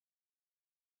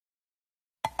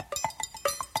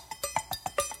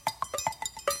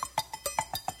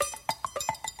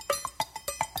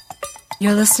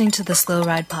You're listening to the Slow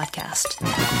Ride Podcast.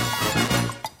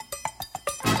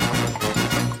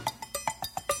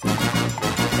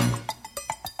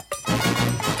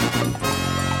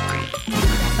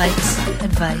 Bikes,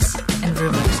 advice, and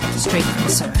rumors straight from the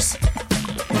source.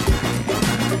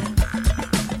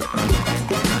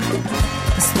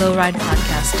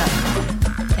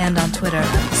 TheSlowRidePodcast.com and on Twitter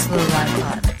at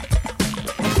TheSlowRidePod.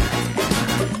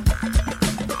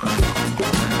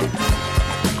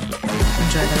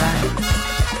 Enjoy the ride.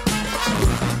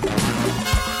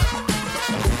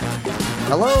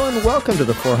 Hello and welcome to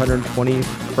the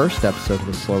 421st episode of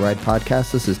the Slow Ride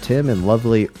Podcast. This is Tim in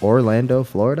lovely Orlando,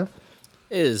 Florida.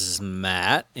 Is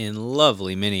Matt in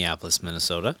lovely Minneapolis,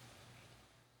 Minnesota.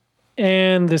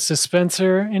 And this is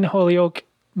Spencer in Holyoke,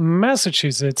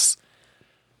 Massachusetts.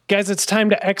 Guys, it's time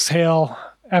to exhale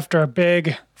after a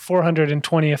big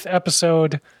 420th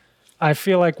episode. I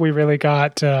feel like we really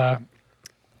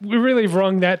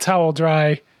wrung that towel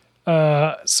dry.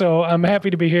 So I'm happy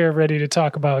to be here, ready to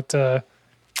talk about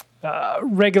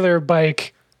regular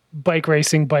bike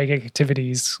racing, bike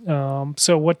activities.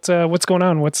 So what's going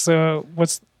on? What's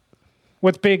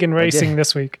big in racing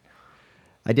this week?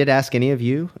 I did ask any of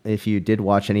you if you did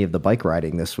watch any of the bike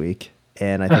riding this week,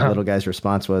 and I think Little Guy's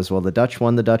response was, well, the Dutch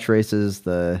won the Dutch races,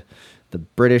 the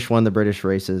British won the British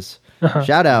races.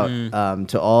 Shout out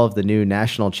to all of the new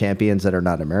national champions that are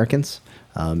not Americans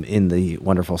in the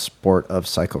wonderful sport of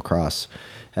cyclocross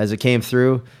as it came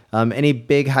through. Any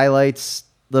big highlights,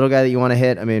 Little Guy, that you want to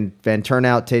hit? I mean, Van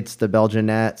Turnhout takes the Belgian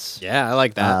Nats. Yeah, I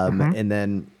like that. And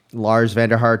then Lars van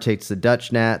der Haar takes the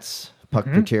Dutch Nats. Puck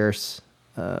Verteers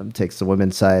takes the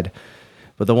women's side.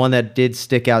 But the one that did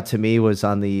stick out to me was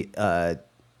on the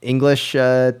English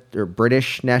or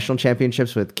British national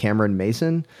championships with Cameron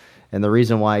Mason. And the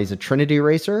reason why he's a Trinity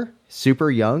racer,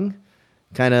 super young,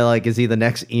 kind of like, is he the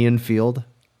next Ian Field?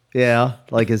 Yeah,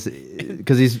 like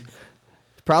because he's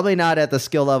probably not at the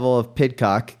skill level of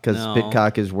Pidcock, because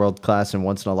Pidcock is world class and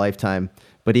once in a lifetime.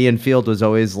 But Ian Field was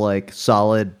always like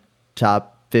solid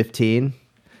top 15,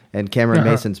 and Cameron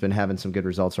Mason's been having some good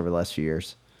results over the last few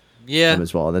years. Yeah,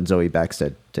 as well. And then Zoe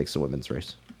Backstead takes the women's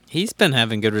race. He's been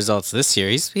having good results this year.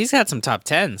 He's had some top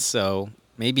 10s, so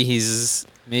maybe he's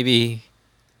the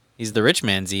rich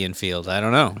man's Ian Field. I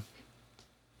don't know.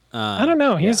 I don't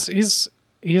know. He's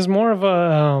more of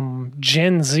a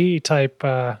Gen Z type.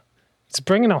 It's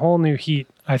bringing a whole new heat,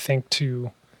 I think,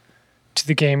 to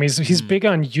the game. He's big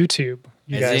on YouTube.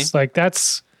 You Is guys he? like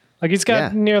that's like he's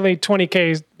got nearly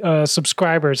 20K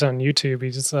subscribers on YouTube.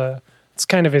 He's it's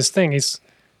kind of his thing. He's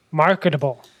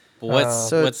marketable. What's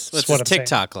his what I'm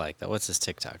TikTok like though? What's his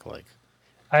TikTok like?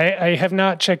 I have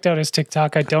not checked out his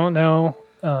TikTok. I don't know.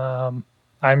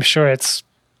 I'm sure it's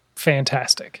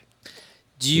fantastic.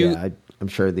 I'm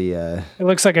sure the It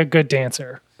looks like a good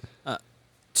dancer.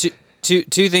 Two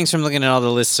things from looking at all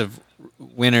the lists of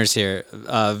winners here.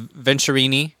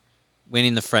 Venturini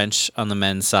winning the French on the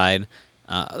men's side.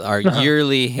 Our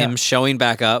yearly him showing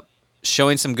back up,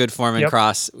 showing some good form in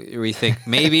cross. We think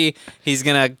maybe he's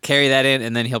going to carry that in,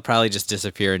 and then he'll probably just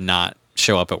disappear and not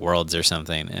show up at Worlds or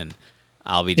something, and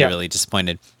I'll be really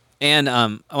disappointed. And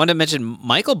I wanted to mention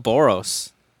Michael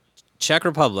Boros, Czech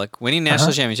Republic, winning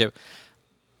national championship.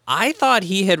 I thought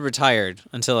he had retired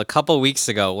until a couple weeks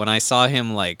ago when I saw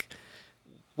him like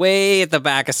way at the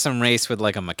back of some race with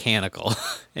like a mechanical,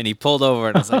 and he pulled over,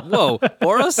 and I was like, "Whoa,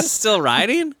 Boros is still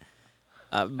riding!"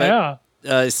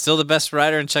 He's still the best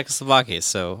rider in Czechoslovakia,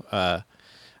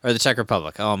 or the Czech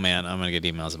Republic. Oh man, I'm gonna get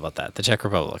emails about that. The Czech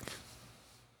Republic.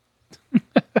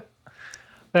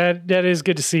 That is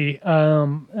good to see.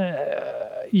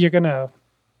 You're gonna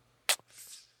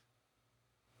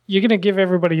give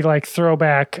everybody like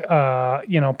throwback,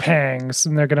 pangs,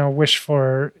 and they're gonna wish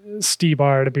for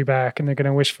Stybar to be back, and they're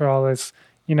gonna wish for all this,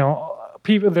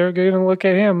 people. They're gonna look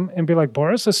at him and be like,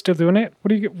 "Boris is still doing it.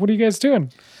 What are you guys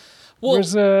doing?" Well,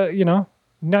 where's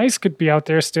Nice could be out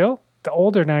there still. The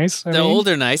older Nice.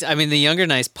 Older Nice. I mean, the younger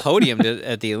Nice podiumed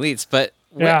at the elites, but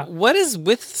what is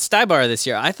with Stybar this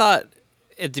year? I thought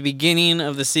at the beginning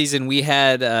of the season we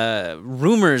had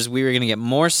rumors we were going to get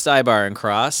more Stybar in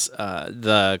cross.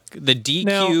 The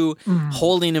DQ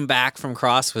holding him back from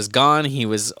cross was gone. He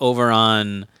was over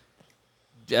on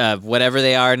whatever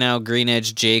they are now, Green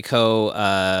Edge,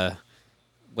 Jayco,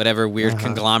 whatever weird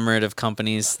conglomerate of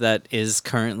companies that is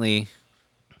currently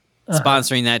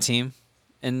sponsoring that team,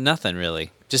 and nothing really,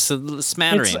 just a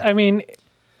smattering.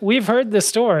 We've heard the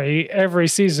story every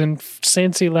season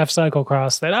since he left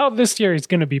cyclocross that, this year he's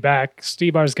going to be back.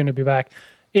 Stybar's going to be back.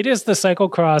 It is the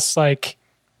cyclocross like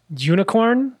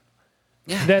unicorn.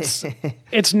 Yeah.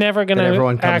 It's never going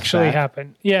to actually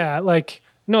happen. Yeah. Like,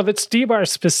 no, that's Stybar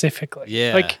specifically.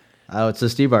 Yeah. Like Oh, it's the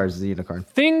Stebar's the unicorn.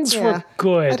 Things Yeah, were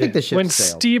good I think the ship when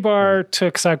sailed. Stebar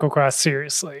took cyclocross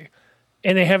seriously.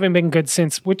 And they haven't been good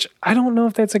since, which I don't know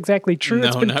if that's exactly true. No,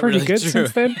 It's been not pretty really good true.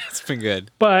 since then. It's been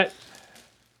good. But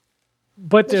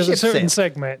there's a ship certain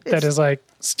sailed. segment that It's- is like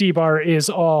Stebar is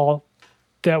all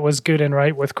that was good and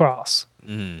right with Cross.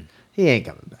 He ain't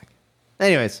coming back.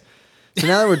 Anyways, so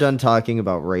now that we're done talking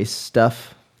about race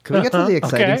stuff, can we get to the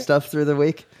exciting okay. stuff through the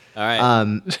week? All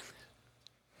right.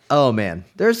 Oh man,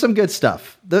 there's some good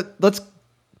stuff.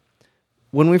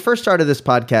 When we first started this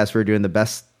podcast, we were doing the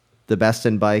best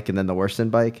in bike and then the worst in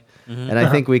bike, and I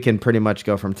think we can pretty much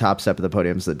go from top step of the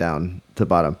podiums to down to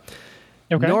bottom.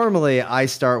 Okay. Normally, I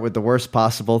start with the worst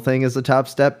possible thing as the top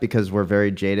step because we're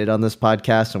very jaded on this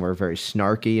podcast and we're very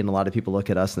snarky, and a lot of people look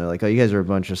at us and they're like, "Oh, you guys are a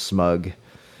bunch of smug,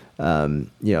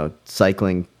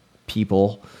 cycling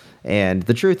people." And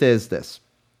the truth is this: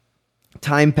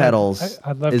 Time Pedals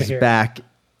I'd love to is hear it. back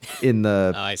in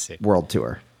the I see. World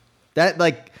Tour.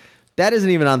 That isn't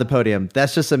even on the podium.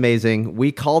 That's just amazing.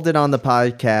 We called it on the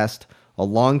podcast a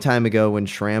long time ago when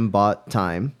SRAM bought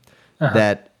Time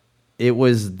that it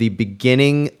was the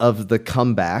beginning of the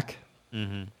comeback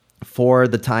for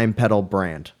the Time pedal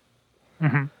brand.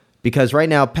 Because right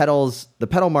now the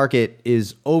pedal market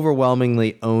is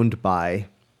overwhelmingly owned by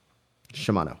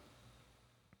Shimano.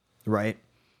 Right?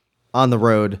 On the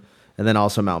road, and then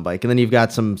also mountain bike. And then you've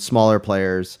got some smaller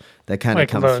players that kind of Like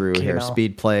come Look, through you here. know.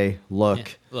 Speed Play,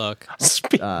 Look. Look,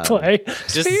 Speed play.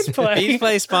 just Speed play. Speed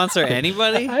Play sponsor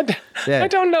anybody? Yeah. I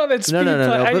don't know that Speed No.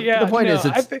 Play. But the point is,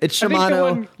 it's I think the Shimano,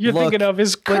 one you're Look, thinking of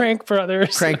is Crank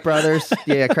Brothers. Crank Brothers.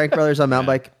 Yeah, Crank Brothers on mountain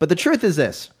bike. But the truth is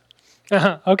this.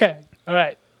 Okay. All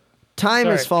right. Time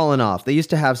has Sorry. fallen off. They used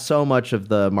to have so much of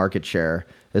the market share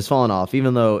has fallen off,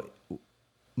 even though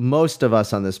most of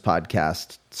us on this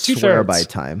podcast swear Two-thirds. by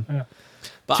Time.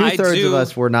 But I Two-thirds do, of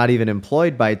us were not even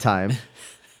employed by Time.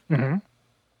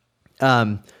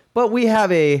 But we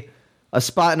have a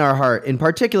spot in our heart, in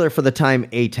particular for the Time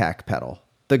ATAC pedal,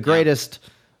 the greatest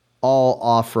all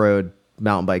off-road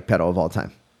mountain bike pedal of all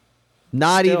time.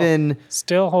 Not even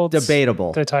Still holds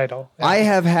debatable. the title. Yeah. I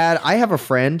have a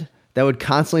friend that would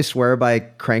constantly swear by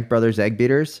Crank Brothers egg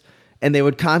beaters, and they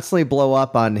would constantly blow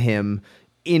up on him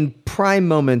in prime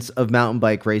moments of mountain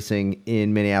bike racing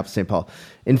in Minneapolis, St. Paul.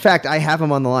 In fact, I have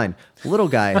him on the line. Little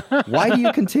guy, why do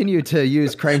you continue to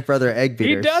use Crank Brother egg He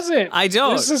beaters? doesn't. I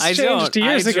don't. This has I changed don't.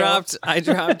 years ago. I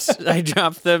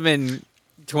dropped them in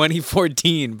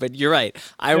 2014. But you're right.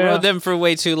 I Yeah. rode them for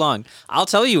way too long. I'll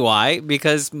tell you why.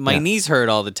 Because my Yeah. knees hurt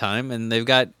all the time, and they've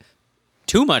got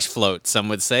too much float. Some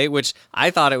would say, which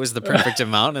I thought it was the perfect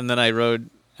amount, and then I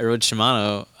rode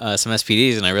Shimano some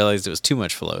SPDs, and I realized it was too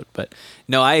much float. But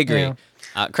no, I agree.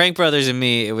 Yeah. Crank Brothers and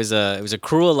me, it was a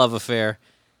cruel love affair,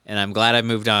 and I'm glad I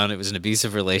moved on. It was an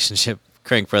abusive relationship.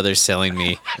 Crank Brothers selling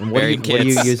me And what are bearing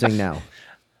you kits. using now?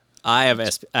 I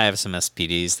have some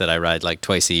SPDs that I ride like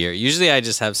twice a year. Usually, I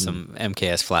just have some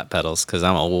MKS flat pedals because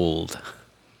I'm old.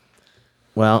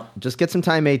 Well, just get some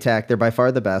Time ATAC. They're by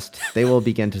far the best. They will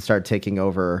begin to start taking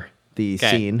over the Okay.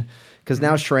 scene because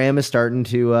now SRAM is starting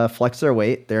to flex their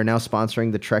weight. They're now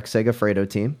sponsoring the Trek Segafredo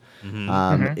team.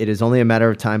 It is only a matter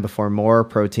of time before more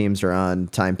pro teams are on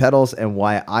Time pedals. And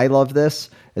why I love this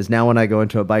is now when I go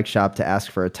into a bike shop to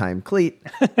ask for a Time cleat,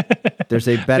 there's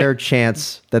a better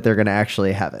chance that they're going to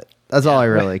actually have it. That's all I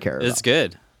really care about. It's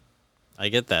good. I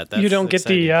get that. That's You don't get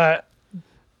exciting.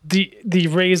 the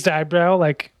raised eyebrow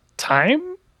like Time.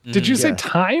 Did you say Yeah.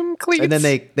 Time cleats? And then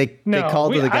they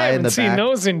call to the I guy in haven't the seen back.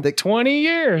 those in 20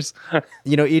 years.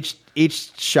 You know, each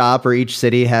shop or each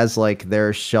city has like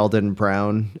their Sheldon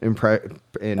Brown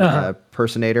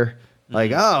impersonator.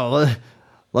 Like, oh,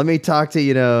 let me talk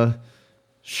to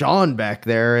Sean back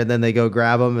there, and then they go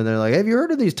grab him, and they're like, "Have you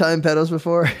heard of these Time pedals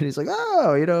before?" And he's like,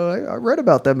 "Oh, I read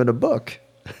about them in a book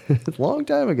a long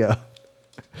time ago."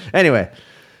 Anyway,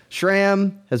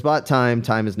 SRAM has bought Time.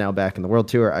 Time is now back in the World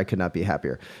Tour. I could not be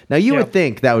happier. Now, you would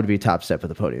think that would be top step of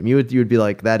the podium. You would be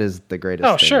like, that is the greatest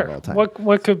Oh, thing sure. of all time.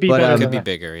 What could be But, better It than could be that?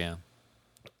 bigger, yeah.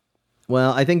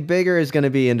 Well, I think bigger is going to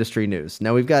be industry news.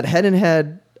 Now, we've got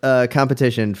head-and-head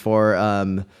competition for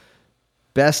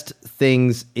best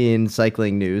things in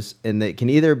cycling news, and it can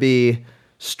either be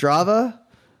Strava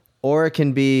or it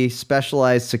can be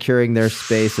Specialized securing their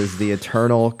space as the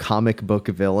eternal comic book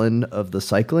villain of the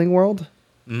cycling world.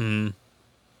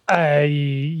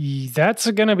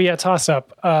 That's going to be a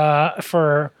toss-up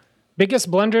for biggest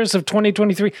blunders of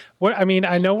 2023.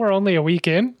 I know we're only a week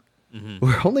in.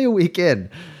 We're only a week in,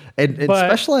 and But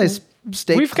Specialized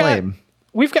state claim.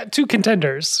 We've got two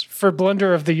contenders for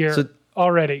blunder of the year So-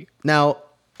 already. Now,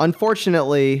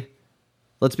 unfortunately,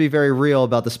 let's be very real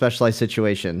about the Specialized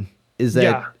situation. is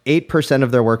that 8%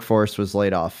 of their workforce was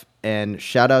laid off. And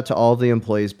shout out to all of the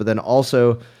employees, but then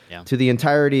also to the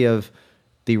entirety of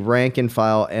the rank and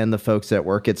file and the folks that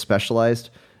work at Specialized.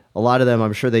 A lot of them,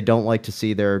 I'm sure they don't like to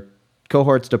see their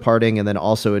cohorts departing. And then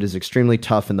also it is extremely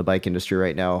tough in the bike industry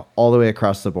right now, all the way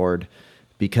across the board,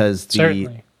 because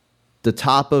the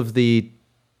top of the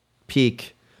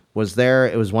peak was there.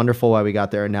 It was wonderful while we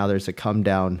got there. And now there's a come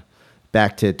down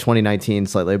back to 2019,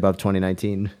 slightly above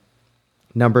 2019.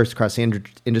 Numbers across the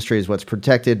industry is what's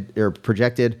protected or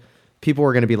projected. People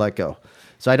were going to be let go.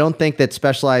 So I don't think that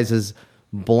Specialized is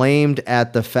blamed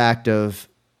at the fact of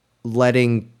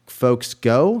letting folks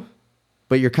go,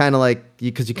 but you're kind of like,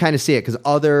 because you kind of see it because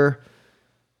other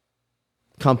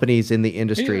companies in the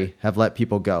industry have let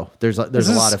people go. There's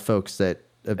a lot of folks that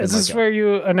have been. Is this where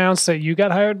you announced that you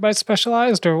got hired by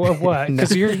Specialized, or what?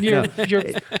 Because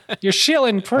you're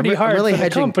shilling pretty hard really for the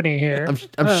company here.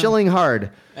 I'm shilling hard.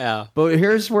 Yeah. But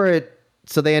here's where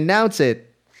so they announce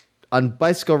it on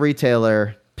Bicycle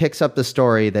Retailer, picks up the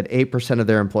story that 8% of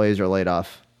their employees are laid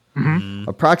off. Mm-hmm.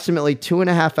 Approximately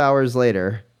 2.5 hours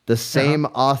later, the same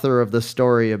author of the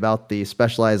story about the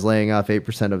Specialized laying off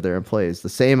 8% of their employees, the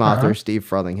same author, Steve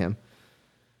Frothingham,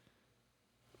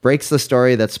 breaks the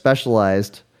story that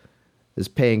Specialized is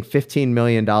paying $15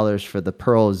 million for the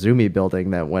Pearl Izumi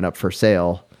building that went up for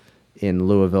sale in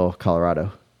Louisville,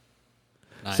 Colorado.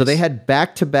 Nice. So they had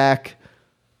back-to-back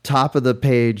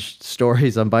top-of-the-page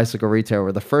stories on Bicycle Retailer,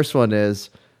 where the first one is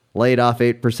laid off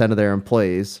 8% of their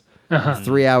employees.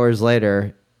 3 hours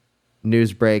later,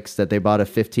 news breaks that they bought a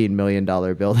 $15 million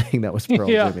building that was Pearl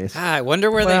Izumi's. I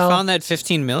wonder where they found that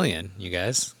 $15 million, you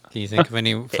guys. Can you think of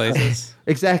any places?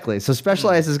 Exactly. So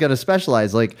Specialized is going to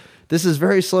specialize. Like, this is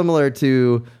very similar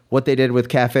to what they did with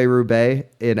Cafe Roubaix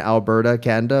in Alberta,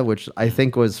 Canada, which I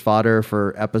think was fodder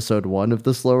for episode 1 of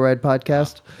the Slow Ride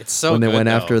podcast. It's so when they good, went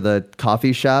though. after the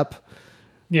coffee shop.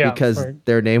 Yeah, because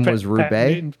their name was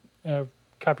Roubaix.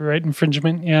 Copyright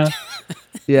infringement. Yeah.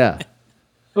 Yeah.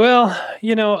 Well,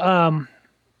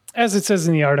 as it says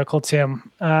in the article,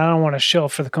 Tim, I don't want to shill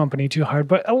for the company too hard,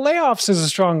 but layoffs is a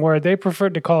strong word. They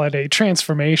preferred to call it a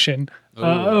transformation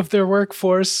of their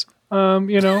workforce.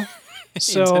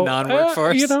 So into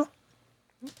non-workforce.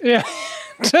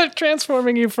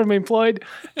 Transforming you from employed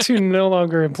to no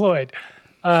longer employed.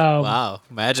 Wow,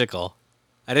 magical!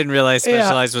 I didn't realize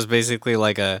Specialized was basically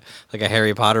like a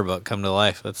Harry Potter book come to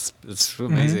life. That's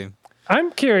amazing. Mm-hmm.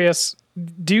 I'm curious.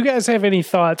 Do you guys have any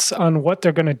thoughts on what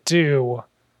they're going to do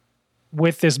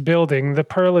with this building, the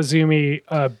Pearl Izumi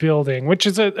building, which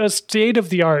is a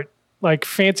state-of-the-art, like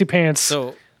fancy pants,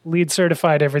 LEED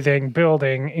certified everything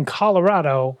building in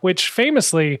Colorado, which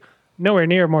famously nowhere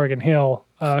near Morgan Hill,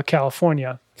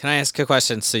 California. Can I ask a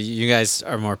question? So you guys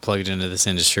are more plugged into this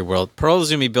industry world. Pearl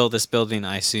Izumi built this building,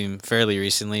 I assume, fairly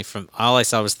recently. From all I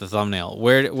saw was the thumbnail.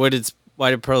 Why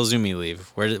did Pearl Izumi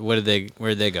leave? Where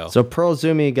did they go? So Pearl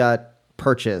Izumi got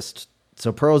purchased.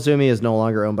 So Pearl Izumi is no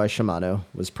longer owned by Shimano.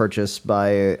 Was purchased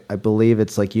by, I believe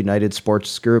it's like United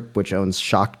Sports Group, which owns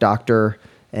Shock Doctor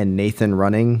and Nathan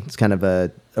Running. It's kind of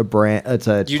a brand. It's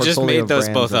a you just made those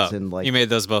both up. You made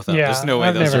those both up. Yeah, there's no way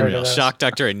I've those never are heard real. of those. Shock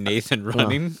Doctor and Nathan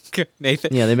Running.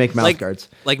 Nathan. Yeah, they make mouth guards.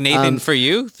 Like Nathan for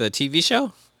You, the TV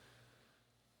show.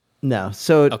 No.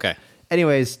 So okay.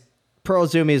 Anyways, Pearl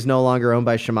Izumi is no longer owned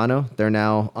by Shimano. They're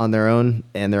now on their own,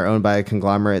 and they're owned by a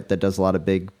conglomerate that does a lot of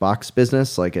big box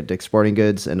business, like at Dick's Sporting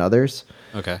Goods and others.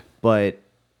 Okay. But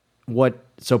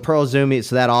so Pearl Izumi,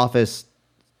 so that office,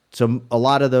 so a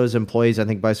lot of those employees, I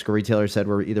think Bicycle Retailer said,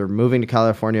 were either moving to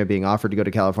California, being offered to go to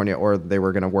California, or they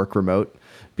were going to work remote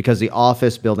because the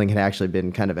office building had actually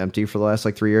been kind of empty for the last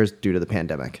 3 years due to the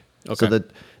pandemic. Okay. So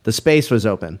the space was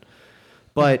open.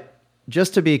 But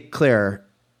just to be clear,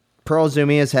 Pearl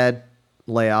Izumi has had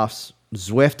layoffs.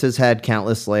 Zwift has had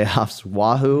countless layoffs.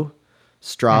 Wahoo,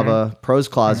 Strava, Pros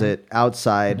Closet,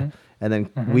 Outside, and then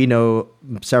we know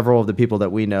several of the people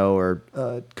that we know are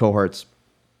cohorts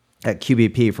at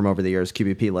QBP from over the years.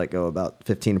 QBP let go about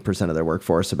 15% of their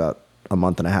workforce about a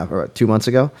month and a half or 2 months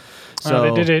ago. So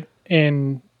they did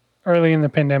it early in the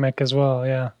pandemic as well.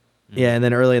 Yeah. Yeah, and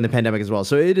then early in the pandemic as well.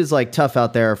 So it is like tough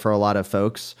out there for a lot of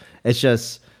folks. It's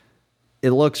just,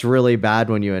 it looks really bad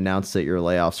when you announce that your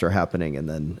layoffs are happening, and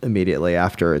then immediately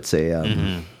after it's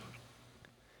a.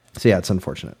 So yeah, it's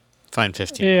unfortunate. Fine,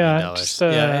 $15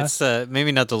 million. It's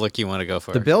maybe not the look you want to go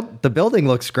for. The building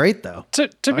looks great though.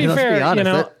 To be fair, be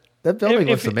honest, that building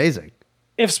looks amazing.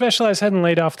 If Specialized hadn't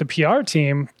laid off the PR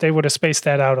team, they would have spaced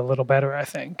that out a little better, I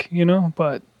think.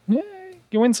 But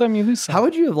you win some, you lose some. How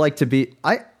would you have liked to be?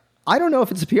 I don't know if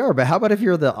it's a PR, but how about if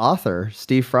you're the author,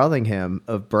 Steve Frothingham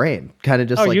of Brain, kind of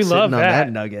just like you sitting love on that.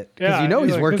 that nugget? Yeah, Because you know you're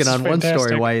he's like, working this is on one story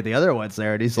fantastic. while the other one's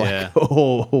there, and he's Yeah. like,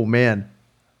 oh man.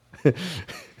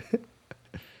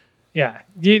 Yeah,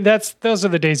 those are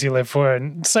the days you live for.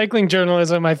 And cycling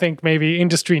journalism, I think maybe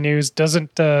industry news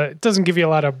doesn't give you a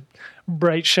lot of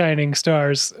bright shining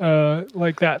stars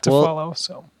like that to Well, follow.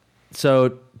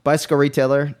 So Bicycle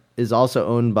Retailer is also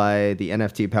owned by the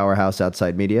NFT powerhouse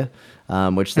Outside Media,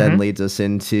 which then leads us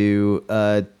into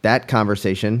that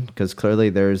conversation, because clearly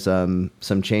there's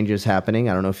some changes happening.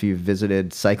 I don't know if you've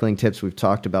visited Cycling Tips. We've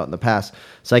talked about in the past.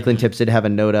 Cycling Tips did have a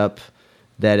note up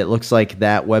that it looks like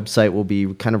that website will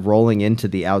be kind of rolling into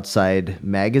the Outside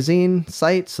magazine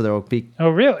site. So there will be,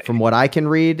 Oh, really? from what I can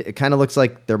read, it kind of looks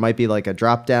like there might be like a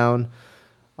drop down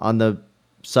on the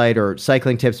site, or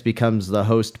Cycling Tips becomes the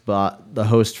host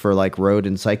for like road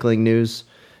and cycling news,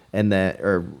 and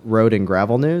or road and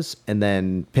gravel news, and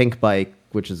then Pink Bike,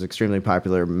 which is extremely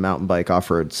popular mountain bike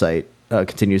off-road site,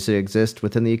 continues to exist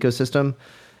within the ecosystem.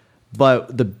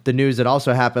 But the news that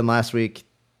also happened last week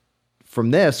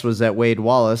from this was that Wade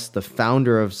Wallace, the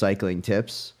founder of Cycling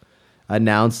Tips,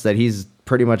 announced that he's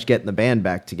pretty much getting the band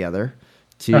back together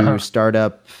to start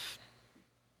up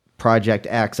Project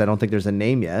X. I don't think there's a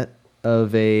name yet,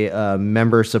 of a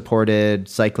member-supported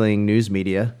cycling news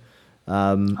media.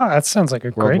 That sounds like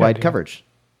a great Worldwide idea. coverage.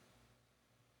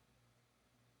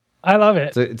 I love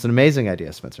it. It's an amazing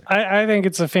idea, Spencer. I think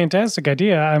it's a fantastic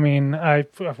idea. I mean, I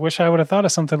wish I would have thought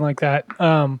of something like that.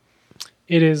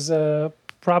 It is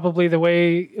probably the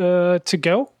way to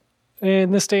go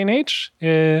in this day and age.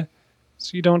 So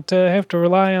you don't have to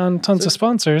rely on tons of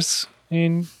sponsors,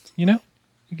 and you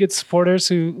get supporters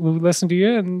who listen to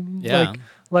you and Yeah.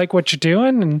 like what you're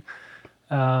doing, and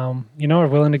are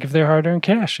willing to give their hard-earned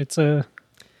cash. It's a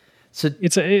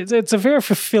very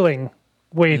fulfilling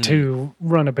way to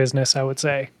run a business, I would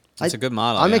say. It's a good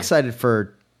model. I'm yeah. excited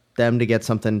for them to get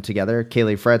something together.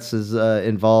 Kaylee Fretz is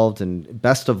involved, and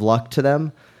best of luck to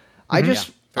them. I for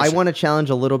sure. want to challenge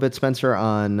a little bit, Spencer,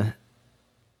 on,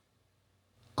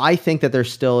 I think that there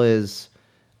still is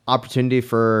opportunity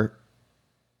for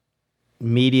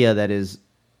media that is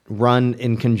run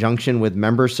in conjunction with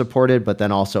member supported, but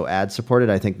then also ad supported.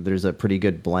 I think that there's a pretty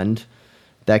good blend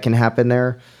that can happen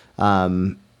there.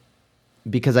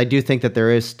 Because I do think that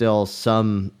there is still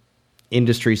some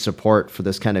industry support for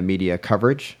this kind of media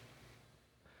coverage.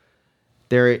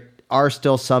 There are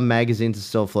still some magazines that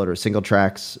still float, or Single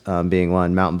Tracks being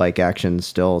one. Mountain Bike Action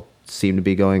still seem to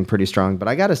be going pretty strong. But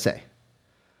I got to say,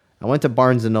 I went to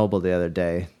Barnes & Noble the other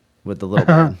day with the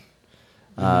little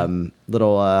man.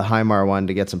 Little Heimar one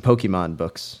to get some Pokemon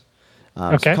books.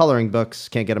 Some coloring books.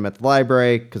 Can't get them at the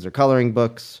library because they're coloring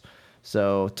books.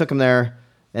 So took them there.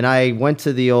 And I went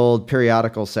to the old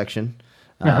periodical section.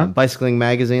 Bicycling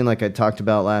magazine, like I talked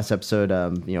about last episode,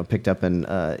 picked up an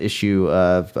issue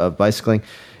of bicycling.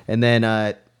 And then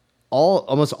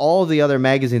almost all of the other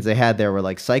magazines they had there were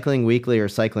like Cycling Weekly or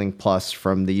Cycling Plus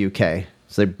from the UK.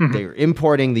 So they were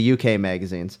importing the UK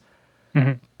magazines.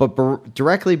 But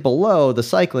directly below the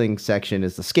cycling section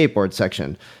is the skateboard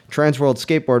section. Transworld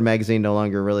Skateboard magazine no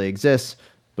longer really exists.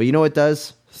 But you know what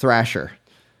does? Thrasher.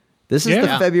 This is the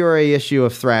February issue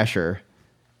of Thrasher.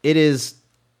 It is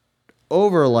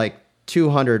over like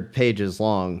 200 pages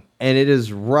long, and it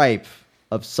is ripe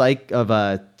of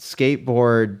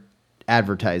skateboard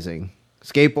advertising.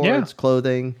 Skateboards,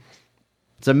 clothing.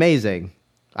 It's amazing.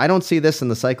 I don't see this in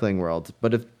the cycling world,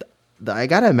 but if I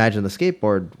got to imagine the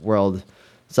skateboard world,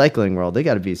 cycling world, they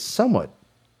got to be somewhat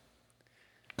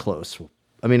close.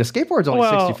 I mean, a skateboard's only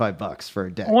 $65 for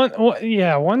a deck.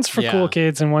 One's for cool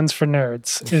kids and one's for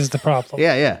nerds is the problem.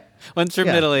 Yeah. One's for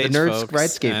middle-aged the nerds folks ride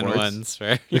skateboards. and one's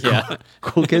for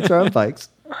Cool kids are on bikes.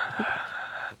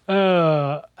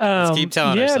 Let's keep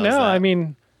telling ourselves that. I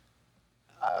mean,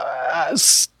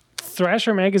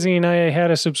 Thrasher magazine I had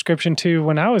a subscription to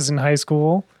when I was in high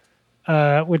school,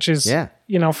 which is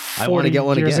 40 get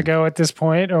one years again. ago at this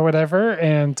point or whatever.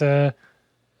 And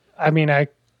I mean, I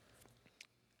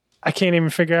can't even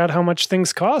figure out how much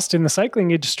things cost in the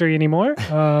cycling industry anymore.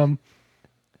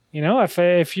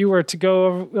 If you were to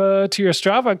go to your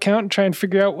Strava account and try and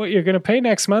figure out what you're going to pay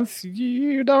next month,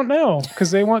 you don't know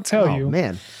because they won't tell you. Oh,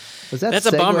 man. Was that That's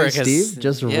a segue, bummer, 'cause- Steve?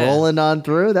 Just rolling on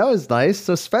through? That was nice.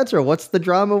 So, Spencer, what's the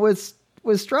drama with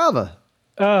Strava?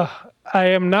 I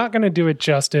am not going to do it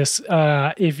justice.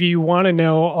 If you want to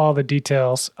know all the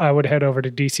details, I would head over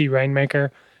to DC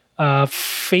Rainmaker,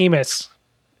 famous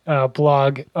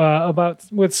blog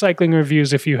with cycling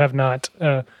reviews if you have not,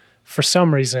 for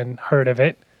some reason, heard of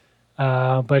it.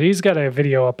 But he's got a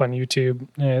video up on YouTube.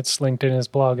 It's linked in his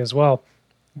blog as well.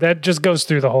 that just goes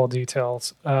through the whole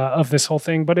details of this whole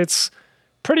thing, but it's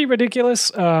pretty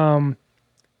ridiculous.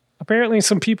 Apparently,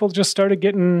 some people just started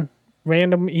getting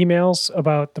random emails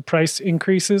about the price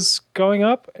increases going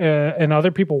up, and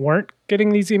other people weren't getting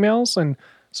these emails. And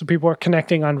so people are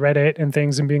connecting on Reddit and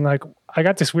things and being like, I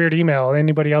got this weird email.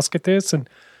 Anybody else get this? And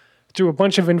through a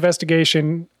bunch of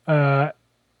investigation,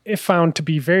 it found to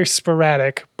be very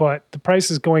sporadic, but the price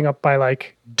is going up by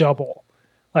like double,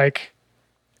 like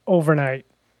overnight.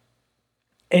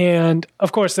 And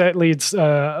of course, that leads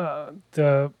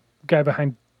the guy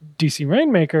behind DC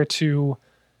Rainmaker to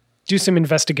do some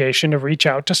investigation, to reach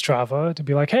out to Strava, to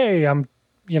be like, hey, I'm,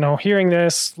 hearing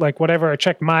this, like whatever. I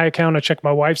checked my account, I checked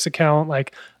my wife's account,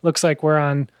 like looks like we're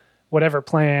on whatever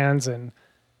plans, and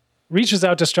reaches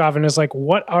out to Strava and is like,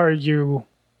 what are you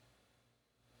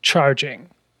charging?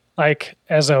 Like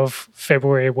as of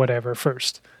February, whatever,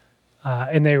 1st.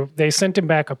 And they sent him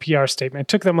back a PR statement. It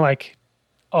took them like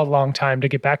a long time to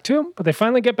get back to him, but they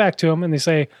finally get back to him and they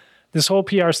say this whole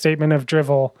PR statement of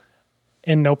drivel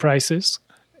and no prices.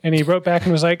 And he wrote back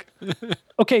and was like,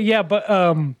 okay, yeah,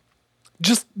 but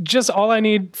just all I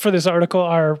need for this article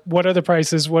are what are the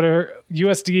prices, what are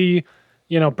USD,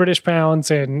 British pounds,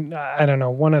 and I don't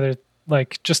know, one other,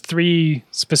 like just 3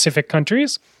 specific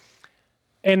countries.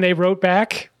 And they wrote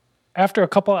back after a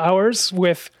couple hours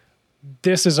with,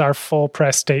 this is our full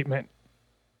press statement.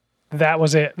 That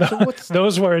was it. So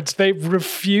those words. They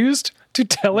refused to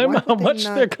tell him how much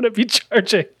they're going to be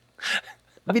charging.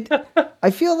 I mean,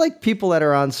 I feel like people that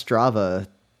are on Strava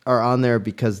are on there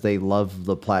because they love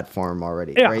the platform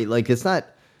already, right? Like it's not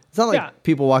like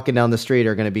people walking down the street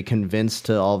are going to be convinced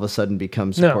to all of a sudden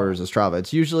become supporters of Strava.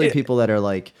 It's usually people that are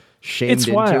like shamed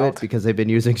into it because they've been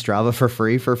using Strava for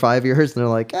free for 5 years, and they're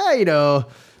like, I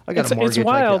got a mortgage. It's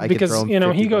wild I can because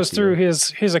he goes through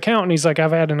his account and he's like,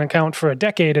 I've had an account for a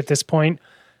decade at this point.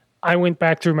 I went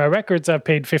back through my records. I've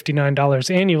paid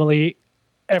 $59 annually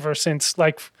ever since.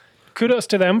 Like, kudos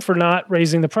to them for not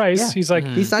raising the price. Yeah. He's like,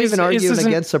 he's not even arguing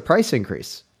against a price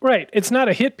increase. Right. It's not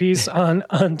a hit piece on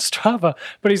Strava,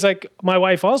 but he's like, my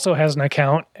wife also has an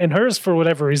account and hers for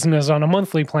whatever reason is on a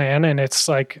monthly plan and it's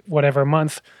like whatever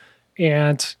month.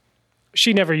 And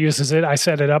she never uses it. I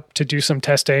set it up to do some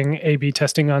testing, A/B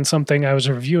testing on something I was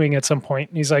reviewing at some point.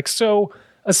 And he's like, so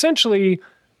essentially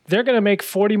they're going to make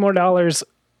 $40 more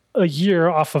a year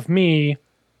off of me.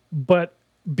 But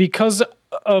because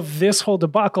of this whole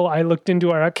debacle, I looked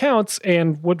into our accounts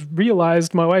and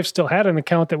realized my wife still had an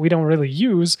account that we don't really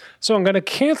use. So I'm going to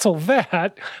cancel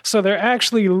that. So they're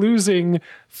actually losing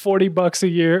 $40 a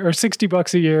year or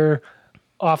 $60 a year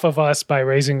off of us by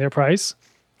raising their price.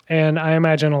 And I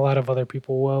imagine a lot of other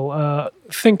people will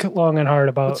think long and hard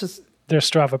about their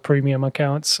Strava premium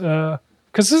accounts.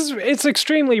 Because it's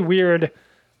extremely weird,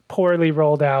 poorly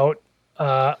rolled out,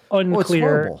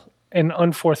 unclear, and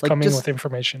unforthcoming with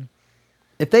information.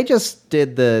 If they just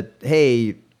did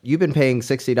hey, you've been paying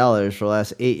 $60 for the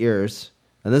last 8 years,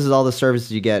 and this is all the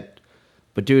services you get,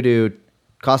 but due to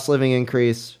cost of living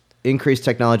increased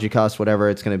technology costs, whatever,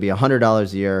 it's going to be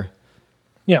 $100 a year.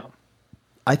 Yeah.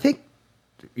 I think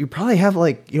you probably have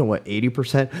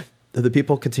 80% of the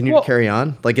people continue to carry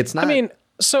on. Like it's not. I mean,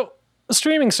 so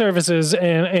streaming services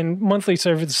and monthly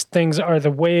service things are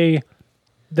the way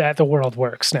that the world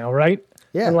works now, right?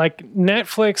 Yeah. And like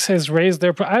Netflix has raised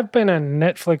I've been a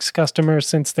Netflix customer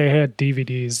since they had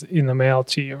DVDs in the mail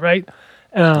to you, right?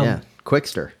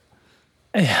 Quickster.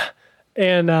 Yeah.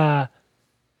 And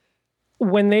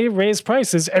when they raise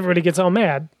prices, everybody gets all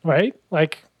mad, right?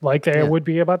 Like they would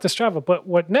be about the Strava. But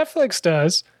what Netflix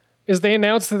does is they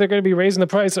announce that they're going to be raising the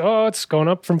price. Oh, it's going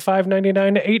up from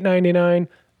 $5.99 to $8.99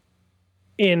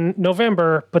 in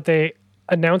November, but they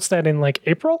announced that in like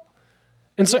April.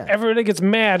 And so everybody gets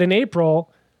mad in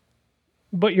April,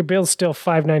 but your bill's still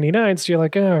 $5.99. So you're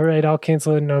like, all right, I'll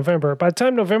cancel it in November. By the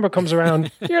time November comes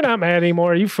around, you're not mad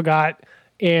anymore. You forgot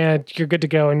and you're good to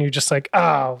go. And you're just like,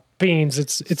 oh, beans,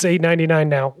 it's $8.99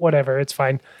 now. Whatever, it's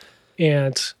fine.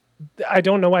 And I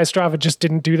don't know why Strava just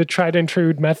didn't do the tried and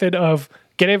true method of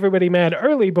get everybody mad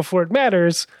early before it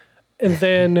matters and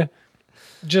then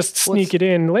just sneak it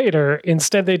in later.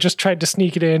 Instead, they just tried to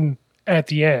sneak it in at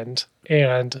the end.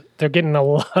 And they're getting a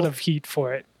lot of heat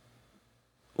for it.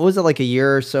 What was it, like a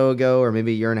year or so ago, or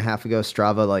maybe a year and a half ago,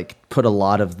 Strava put a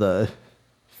lot of the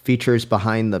features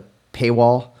behind the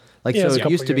paywall? So it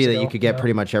used to be that you could get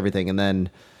pretty much everything, and then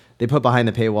they put behind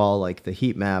the paywall like the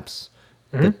heat maps,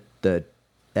 the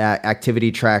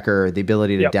activity tracker, the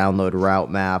ability to download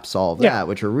route maps, all of that,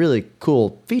 which are really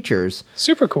cool features.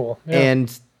 Super cool. Yeah.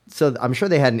 And so I'm sure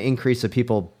they had an increase of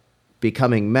people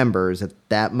becoming members at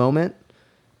that moment.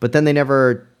 But then they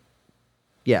never,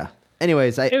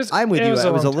 anyways, I'm with you.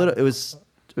 It was a little. It was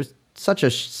such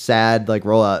a sad like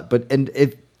rollout. But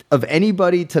if of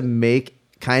anybody to make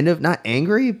kind of not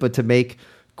angry, but to make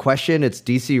question, it's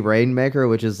DC Rainmaker,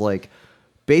 which is like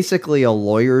basically a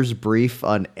lawyer's brief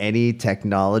on any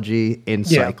technology in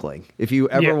cycling. If you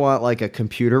ever want like a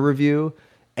computer review,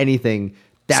 anything,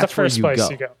 that's where you go.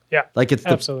 Yeah, like it's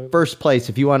the first place.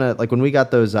 If you want to, like when we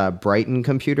got those Brighton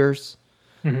computers,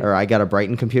 or I got a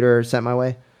Brighton computer sent my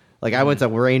way. Like I went to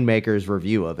Rainmaker's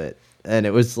review of it, and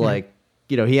it was like,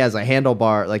 you know, he has a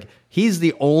handlebar. Like he's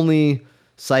the only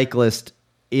cyclist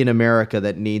in America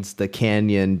that needs the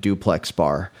Canyon duplex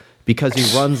bar because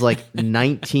he runs like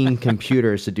 19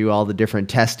 computers to do all the different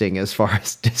testing as far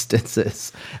as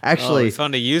distances. Actually,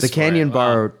 the Canyon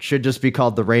bar should just be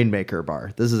called the Rainmaker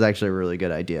bar. This is actually a really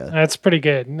good idea. That's pretty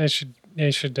good. They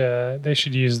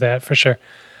should use that for sure.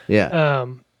 Yeah.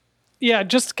 Yeah,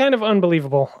 just kind of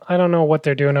unbelievable. I don't know what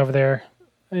they're doing over there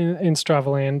in Strava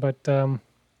land, but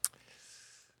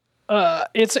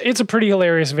it's a pretty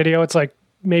hilarious video. It's like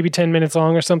maybe 10 minutes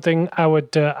long or something. I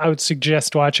would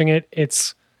suggest watching it.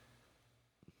 It's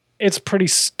pretty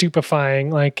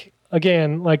stupefying. Like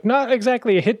again, like not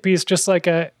exactly a hit piece, just like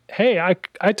hey, I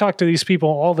talk to these people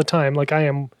all the time. Like I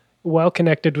am well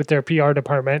connected with their PR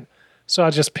department, so I'll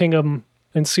just ping them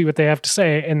and see what they have to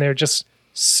say, and they're just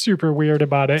super weird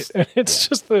about it. And it's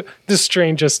just the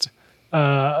strangest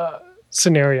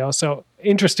scenario. So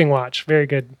interesting watch. Very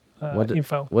good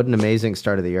info. What an amazing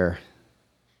start of the year.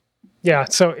 Yeah.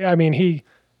 So, I mean, he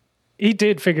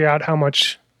did figure out how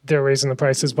much they're raising the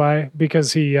prices by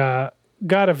because he got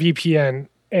a VPN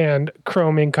and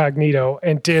Chrome Incognito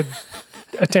and did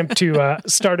attempt to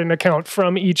start an account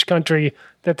from each country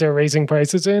that they're raising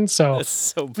prices in. So,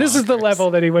 this is the level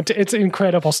that he went to. It's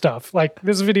incredible stuff. Like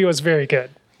this video is very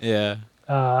good. Yeah.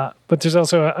 But there's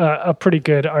also a pretty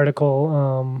good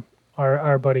article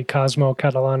our buddy Cosmo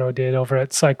Catalano did over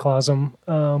at Cyclosm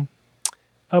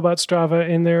about Strava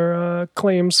and their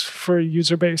claims for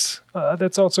user base.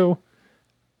 That's also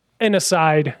an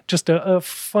aside, just a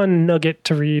fun nugget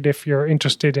to read if you're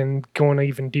interested in going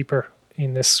even deeper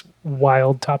in this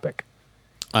wild topic.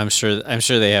 I'm sure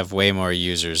they have way more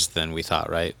users than we thought,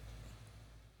 right?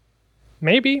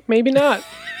 Maybe not.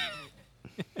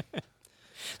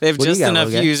 They have just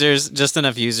enough users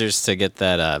to get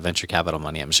that venture capital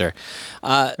money, I'm sure.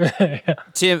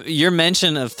 Tim, your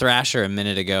mention of Thrasher a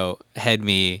minute ago had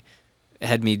me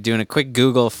doing a quick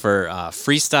Google for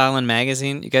Freestylin'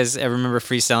 Magazine. You guys ever remember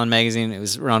Freestylin' Magazine? It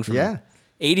was around from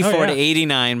 84 to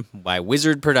 89 by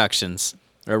Wizard Productions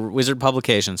or Wizard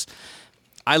Publications.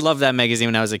 I loved that magazine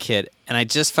when I was a kid, and I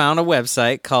just found a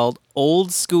website called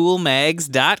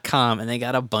oldschoolmags.com, and they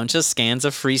got a bunch of scans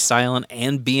of Freestylin'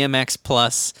 and BMX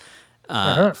Plus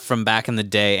from back in the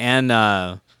day,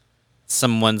 and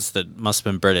some ones that must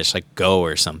have been British, like Go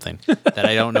or something that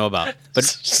I don't know about.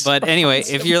 But anyway,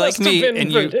 if you're like me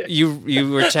and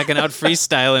you were checking out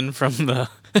Freestylin' from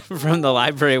the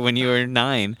library when you were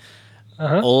 9,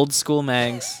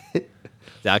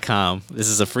 oldschoolmags.com. This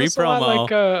is a free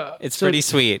promo. It's pretty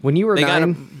sweet. When you were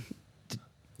 9,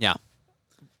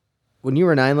 when you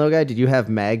were 9, little guy, did you have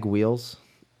mag wheels?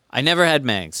 I never had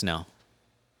mags. No,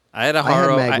 I had a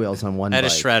Haro. I had mag wheels on one. I had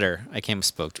bike. A shredder. I came with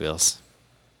spoked wheels.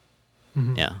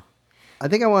 Mm-hmm. Yeah, I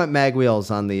think I want mag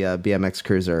wheels on the BMX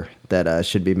Cruiser that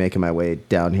should be making my way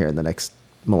down here in the next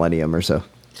millennium or so.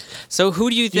 So who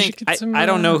do you think? I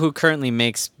don't know who currently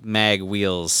makes mag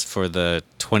wheels for the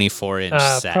 24-inch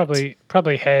set.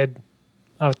 Probably Head.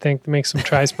 I would think make some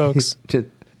tri-spokes.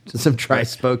 just some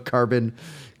tri-spoke carbon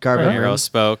arrow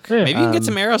spoke. Yeah. Maybe you can get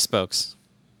some arrow spokes.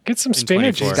 Get some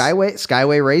spinach.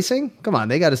 Skyway Racing? Come on,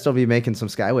 they got to still be making some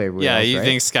Skyway wheels. Yeah, you right?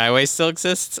 think Skyway still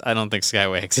exists? I don't think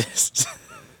Skyway exists.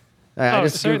 I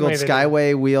just googled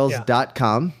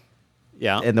skyway-wheels.com.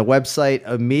 Yeah. And the website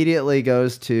immediately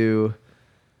goes to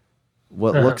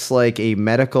what looks like a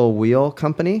medical wheel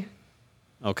company.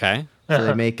 Okay. So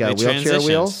they make wheelchair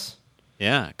wheels.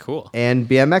 Yeah, cool. And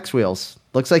BMX wheels.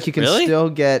 Looks like you can still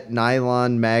get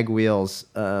nylon mag wheels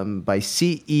by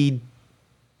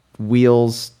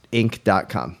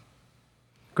cewheelsinc.com.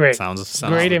 Great. Sounds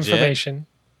great legit. information.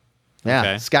 Yeah.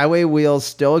 Okay. Skyway wheels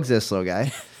still exist, little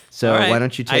guy. So right. Why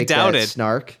don't you take that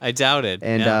snark? I doubt it.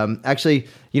 And actually,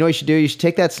 you know what you should do? You should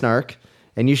take that snark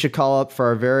and you should call up for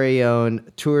our very own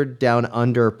Tour Down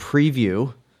Under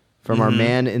preview from our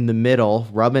man in the middle,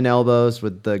 rubbing elbows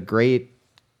with the great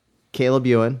Caleb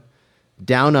Ewan.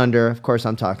 Down Under, of course,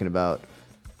 I'm talking about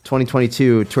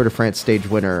 2022 Tour de France stage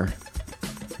winner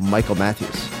Michael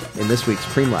Matthews in this week's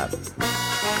Preem Lab.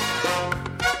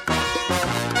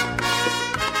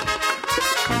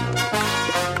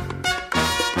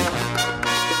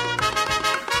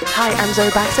 Hi, I'm Zoe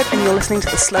Backstead, and you're listening to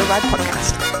the Slow Ride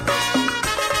Podcast.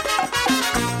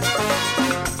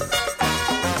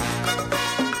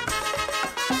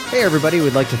 Hey everybody,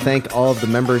 we'd like to thank all of the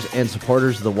members and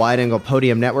supporters of the Wide Angle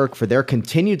Podium Network for their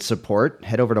continued support.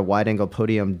 Head over to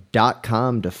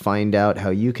wideanglepodium.com to find out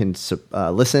how you can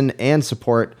listen and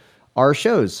support our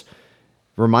shows.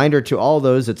 Reminder to all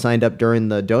those that signed up during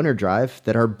the donor drive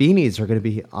that our beanies are going to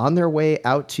be on their way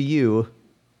out to you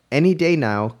any day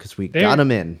now because we got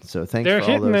them in. So thanks for all those.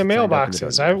 They're hitting the that signed up in the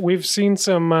mailboxes. donor drive. We've seen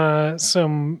some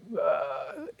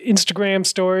Instagram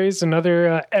stories and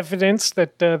other evidence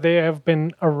that they have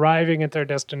been arriving at their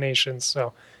destinations.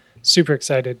 So super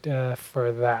excited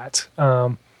for that.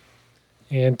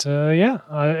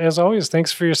 As always,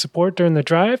 thanks for your support during the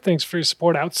drive. Thanks for your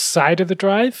support outside of the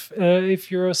drive if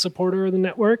you're a supporter of the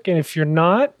network. And if you're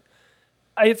not,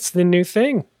 it's the new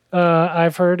thing.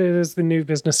 I've heard it is the new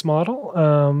business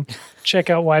model. Check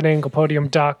out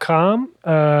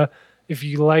wideanglepodium.com. If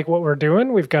you like what we're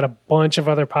doing, we've got a bunch of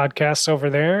other podcasts over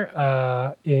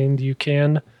there, and you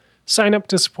can sign up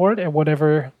to support at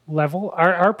whatever level.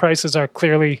 Our prices are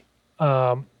clearly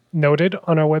noted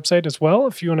on our website as well.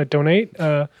 If you want to donate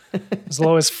as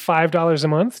low as $5 a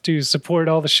month to support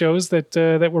all the shows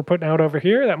that we're putting out over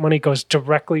here, that money goes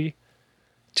directly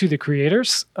to the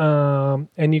creators,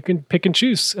 and you can pick and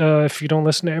choose. If you don't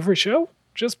listen to every show,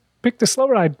 just pick the Slow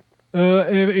Ride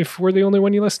if we're the only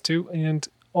one you listen to, and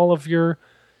all of your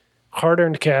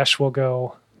hard-earned cash will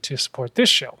go to support this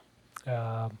show.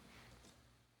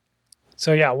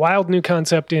 Wild new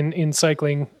concept in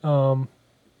cycling,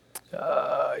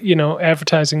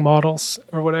 advertising models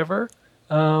or whatever.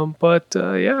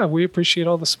 We appreciate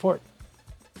all the support.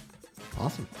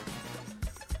 Awesome.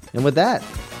 And with that,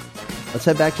 let's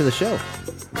head back to the show.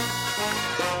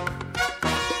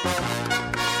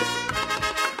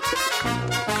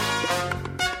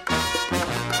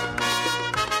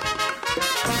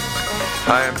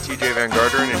 Hi, I'm TJ Van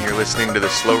Garderen, and you're listening to the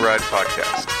Slow Ride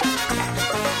Podcast.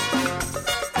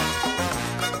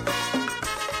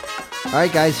 All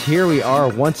right, guys, here we are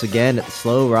once again at the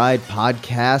Slow Ride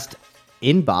Podcast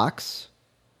inbox.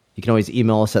 You can always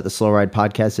email us at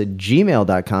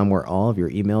theslowridepodcast@gmail.com, where all of your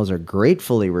emails are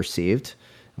gratefully received,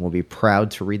 and we'll be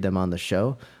proud to read them on the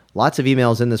show. Lots of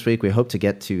emails in this week. We hope to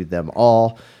get to them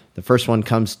all. The first one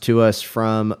comes to us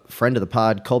from friend of the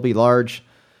pod, Colby Large.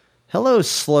 Hello,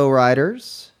 Slow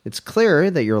Riders. It's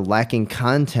clear that you're lacking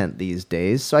content these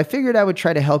days, so I figured I would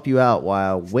try to help you out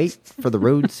while wait for the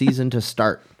road season to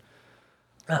start.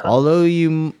 Although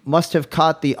you must have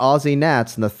caught the Aussie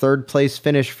Nats in the third place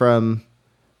finish from,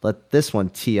 let this one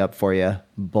tee up for you,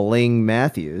 Bling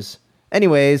Matthews.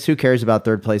 Anyways, who cares about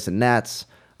third place and Nats?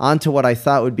 On to what I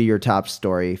thought would be your top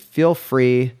story. Feel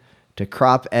free to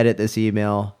crop edit this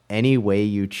email any way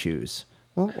you choose.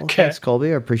 Well, thanks, Colby.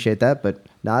 I appreciate that, but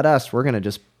not us. We're going to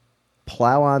just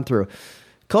plow on through.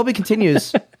 Colby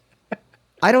continues,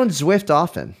 I don't Zwift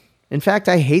often. In fact,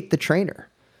 I hate the trainer.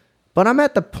 But I'm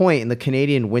at the point in the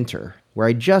Canadian winter where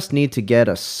I just need to get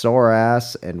a sore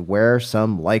ass and wear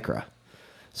some Lycra.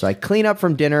 So I clean up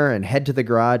from dinner and head to the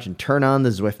garage and turn on the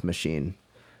Zwift machine.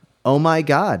 Oh my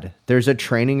God, there's a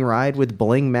training ride with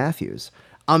Bling Matthews.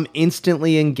 I'm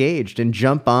instantly engaged and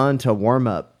jump on to warm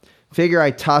up. Figure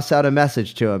I toss out a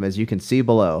message to him, as you can see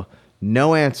below.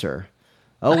 No answer.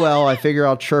 Oh well, I figure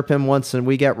I'll chirp him once and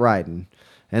we get riding.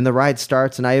 And the ride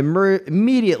starts and I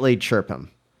immediately chirp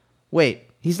him. Wait,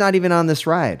 he's not even on this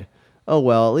ride. Oh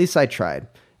well, at least I tried.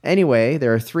 Anyway,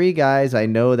 there are 3 guys I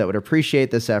know that would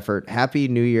appreciate this effort. Happy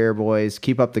New Year, boys.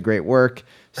 Keep up the great work.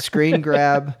 Screen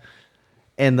grab.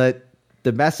 And the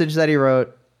message that he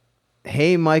wrote,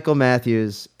 hey, Michael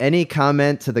Matthews, any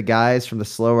comment to the guys from the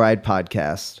Slow Ride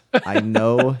Podcast? I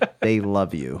know they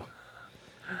love you.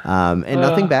 And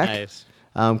nothing back. Nice.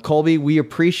 Colby, we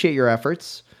appreciate your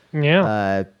efforts.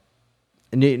 Yeah.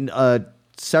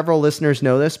 Several listeners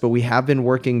know this, but we have been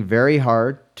working very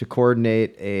hard to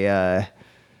coordinate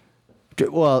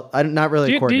not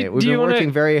really coordinate. We've been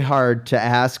working very hard to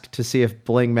ask to see if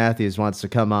Bling Matthews wants to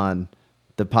come on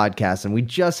the podcast, and we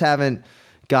just haven't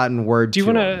gotten word to him.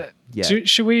 Do you want to...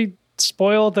 Should we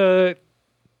spoil the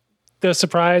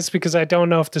surprise? Because I don't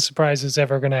know if the surprise is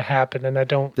ever going to happen, and I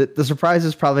don't... The surprise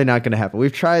is probably not going to happen.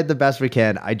 We've tried the best we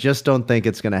can. I just don't think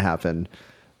it's going to happen.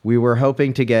 We were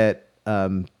hoping to get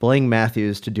Bling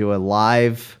Matthews to do a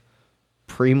live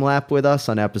preem lap with us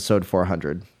on episode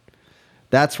 400.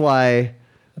 That's why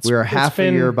we were half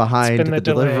a year behind the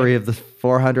delivery of the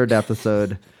 400th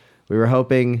episode. We were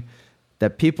hoping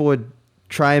that people would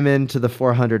chime into the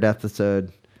 400th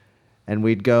episode, and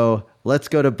we'd go, let's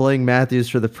go to Bling Matthews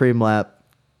for the preem lap.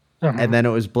 And then it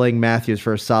was Bling Matthews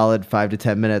for a solid 5 to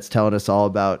 10 minutes telling us all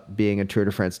about being a Tour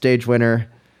de France stage winner.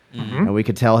 And we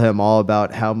could tell him all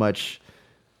about how much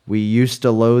we used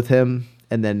to loathe him,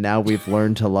 and then now we've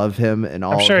learned to love him and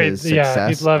all I'm sure of his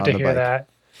success. he'd love on to the hear bike. that.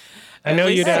 I know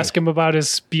you'd ask him about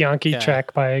his Bianchi Yeah.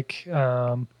 track bike.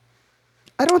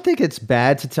 I don't think it's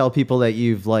bad to tell people that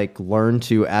you've like learned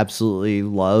to absolutely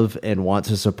love and want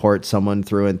to support someone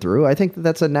through and through. I think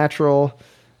that's a natural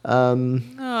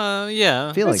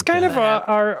Yeah. feeling. It's kind of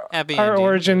our Happy our ending.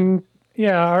 origin.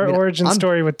 Yeah, our origin I'm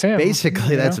story with Tim.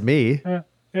 Basically, that's me.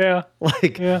 Yeah.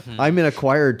 Like, Yeah. I'm an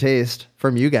acquired taste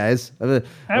from you guys. I remember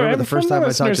And the first from time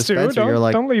I talked to listeners, too. Spencer, you're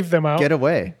like, don't leave them out. get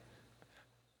away.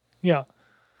 Yeah.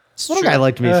 It's Little true. guy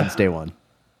liked me since day one.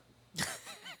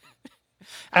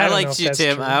 I don't know liked if you, that's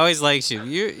Tim. true. I always liked you.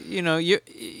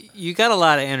 You got a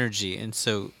lot of energy, and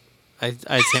so I'd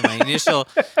say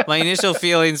my initial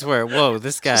feelings were, whoa,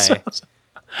 this guy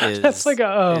is. That's like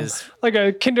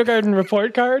a kindergarten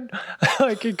report card.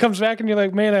 Like it comes back and you're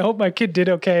like, man, I hope my kid did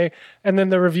okay. And then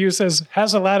the review says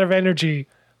has a lot of energy.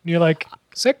 And you're like,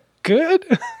 is that good?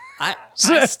 I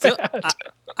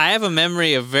have a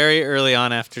memory of very early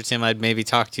on after Tim, I'd maybe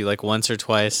talked to you like once or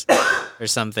twice or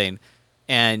something,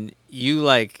 and you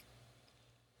like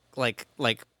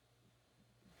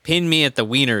pin me at the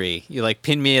wienery. You like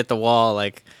pin me at the wall,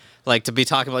 like to be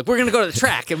talking like we're gonna go to the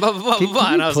track and blah blah blah blah.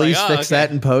 Can And you I was please like, oh, fix okay.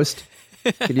 that in post?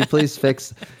 Can you please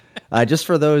fix? Just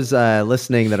for those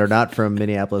listening that are not from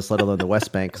Minneapolis, let alone the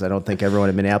West Bank, because I don't think everyone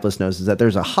in Minneapolis knows, is that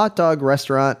there's a hot dog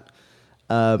restaurant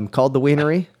called the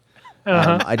Wienery.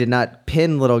 I did not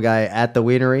pin little guy at the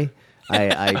Wienery.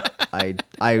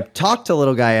 I talked to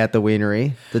little guy at the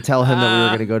Wienery to tell him that we were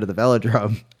going to go to the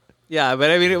velodrome. Yeah, but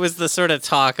I mean, it was the sort of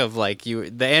talk of like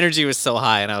the energy was so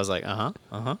high, and I was like, But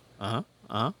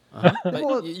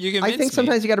Well, you I convinced think me.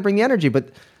 sometimes you got to bring the energy, but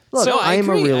look, So I I am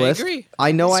a agree, I realist. agree.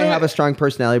 I know I So- have a strong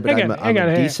personality, but I'm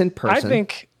a decent person.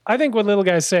 I think what little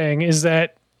guy's saying is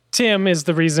that Tim is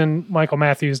the reason Michael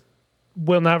Matthews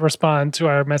will not respond to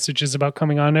our messages about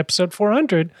coming on episode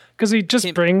 400 because he just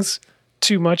Tim- brings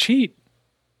too much heat.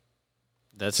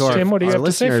 That's So Tim, what do you our have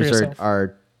to say for listeners yourself?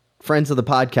 are friends of the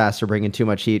podcast are bringing too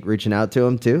much heat, reaching out to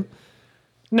him too.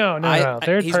 No,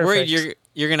 they're he's perfect. worried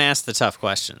you're going to ask the tough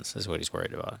questions. Is what he's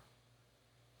worried about.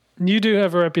 You do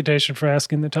have a reputation for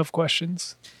asking the tough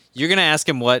questions. You're going to ask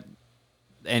him what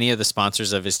any of the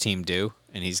sponsors of his team do,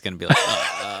 and he's going to be like,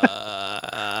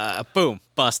 boom,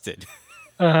 busted.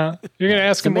 You're gonna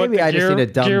ask So him what maybe the I just need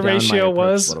to dumb gear down my ratio approach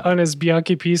a was little bit. on his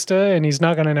Bianchi Pista, and he's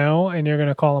not gonna know, and you're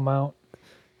gonna call him out.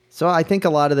 So I think a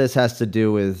lot of this has to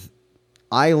do with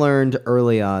I learned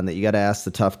early on that you got to ask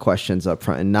the tough questions up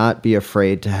front and not be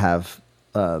afraid to have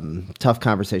tough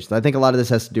conversations. I think a lot of this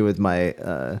has to do with my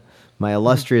my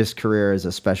illustrious career as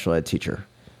a special ed teacher,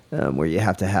 where you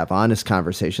have to have honest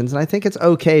conversations. And I think it's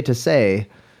okay to say,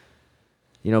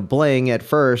 Bling at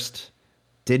first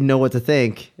didn't know what to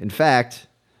think. In fact,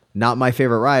 not my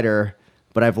favorite rider,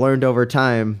 but I've learned over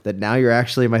time that now you're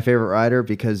actually my favorite rider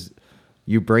because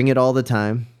you bring it all the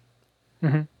time.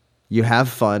 You have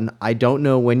fun. I don't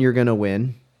know when you're going to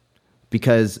win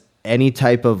because any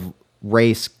type of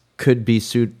race could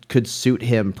suit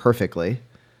him perfectly.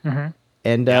 And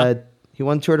he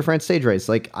won Tour de France stage race.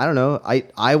 Like, I don't know.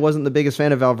 I wasn't the biggest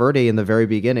fan of Valverde in the very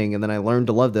beginning, and then I learned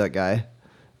to love that guy,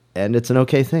 and it's an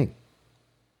okay thing.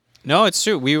 No, it's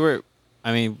true. We weren't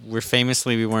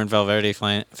Valverde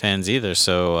fans either.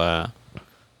 So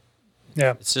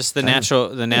Yeah, it's just the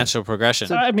natural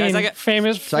progression. I mean, Guys,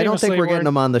 So I don't think we're getting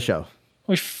him on the show.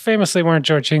 We famously weren't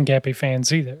George Hincapie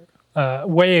fans either,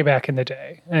 way back in the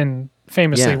day, and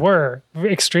famously Yeah. were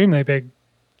extremely big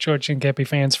George Hincapie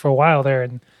fans for a while there,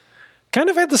 and kind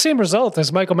of had the same result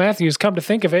as Michael Matthews. Come to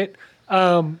think of it,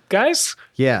 guys,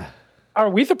 Yeah. are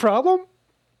we the problem?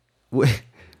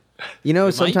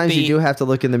 Sometimes you be. do have to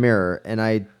look in the mirror, and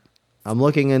I'm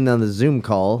looking in on the Zoom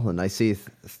call, and I see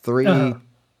three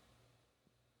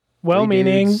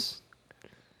Well-meaning, dudes.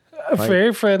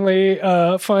 very friendly,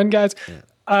 fun guys.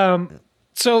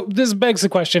 So this begs the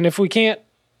question: if we can't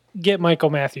get Michael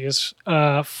Matthews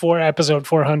for episode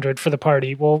 400 for the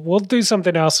party, we'll do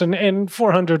something else, and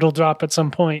 400 will drop at some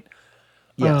point.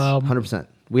 Yes, 100%.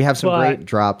 We have some but- great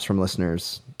drops from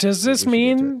listeners. Does this We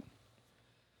should get to mean?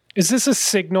 Is this a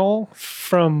signal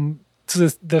from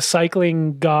the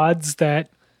cycling gods that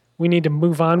we need to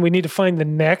move on? We need to find the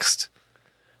next,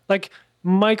 like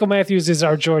Michael Matthews is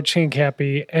our George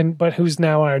Hincapie, but who's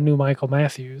now our new Michael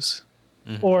Matthews?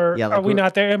 Or Yeah, like are we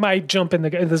not there? Am I jumping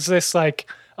the? Is this like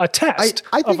a test?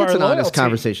 I think of it's our an honest loyalty?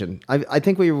 conversation. I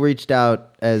think we reached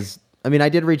out I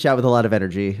did reach out with a lot of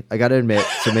energy. I got to admit.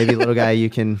 So maybe little guy, you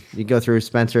can go through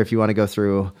Spencer if you want to go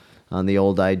through on the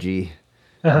old IG.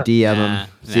 DM him,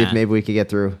 see if Nah. maybe we could get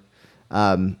through.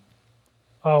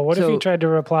 Oh, what if So- you tried to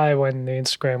reply when the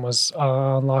Instagram was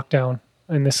on lockdown?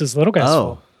 And this is little guy's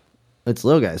fault. It's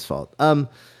little guy's fault.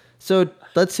 So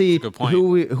let's see Good point.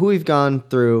 who we've gone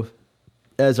through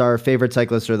as our favorite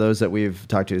cyclists or those that we've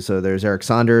talked to. So there's Eric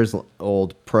Saunders,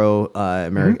 old pro,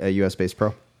 US based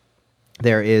pro.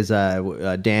 There is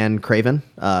Dan Craven,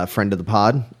 friend of the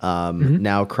pod,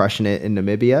 now crushing it in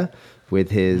Namibia with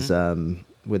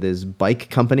his bike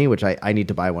company, which I need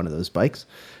to buy one of those bikes.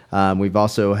 We've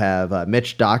also have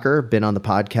Mitch Docker, been on the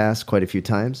podcast quite a few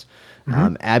times.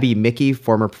 Abby Mickey,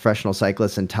 former professional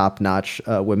cyclist and top-notch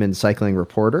women's cycling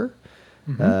reporter.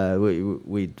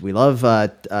 We love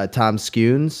Tom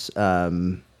Skunes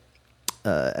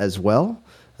as well.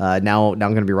 Now I'm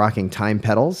going to be rocking Time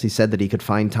Pedals. He said that he could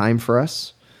find time for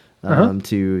us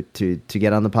to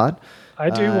get on the pod. I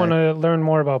do want to learn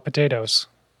more about potatoes.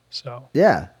 So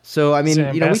Yeah. So I mean, He's an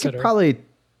we could ambassador. probably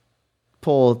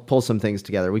pull some things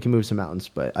together. We can move some mountains,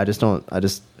 but maybe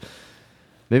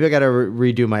I got to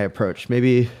redo my approach.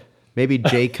 Maybe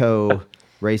Jayco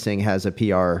Racing has a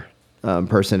PR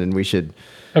person, and we should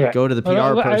Okay. go to the PR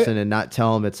Well, person and not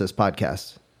tell him it's this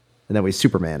podcast, and then we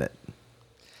Superman it.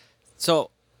 So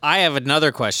I have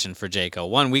another question for Jayco.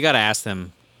 One, we got to ask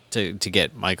them to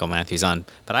get Michael Matthews on.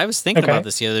 But I was thinking Okay. about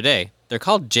this the other day. They're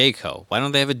called Jayco. Why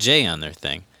don't they have a J on their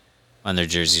thing, on their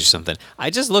jersey or something? I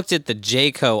just looked at the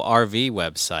Jayco RV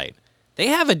website. They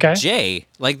have a Okay. J,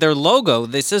 like their logo.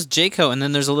 It says Jayco, and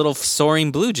then there's a little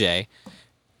soaring blue jay.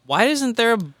 Why isn't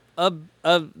there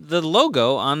the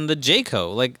logo on the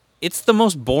Jayco? Like, it's the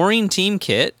most boring team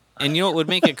kit, and you know what would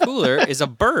make it cooler is a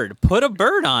bird. Put a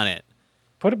bird on it.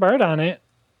 Put a bird on it.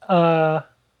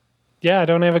 Yeah, I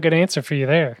don't have a good answer for you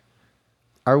there.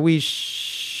 Are we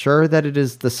sure that it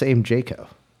is the same Jayco?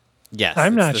 Yes,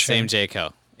 I'm it's not the sure. same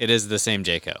Jayco. It is the same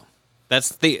Jayco. That's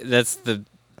the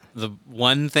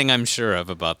one thing I'm sure of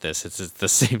about this. It's the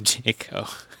same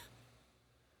Jayco.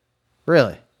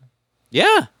 Really?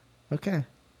 Yeah. Okay.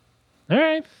 All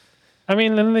right. I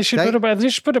mean, then they should put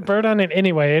a bird on it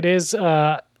anyway. It is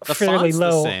The fairly font's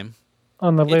low the same.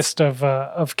 on the list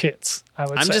of kits. I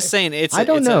would I'm say. just saying I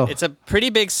don't know. It's a pretty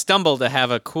big stumble to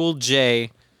have a cool J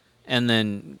and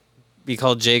then be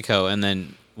called Jayco, and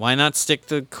then why not stick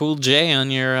the cool J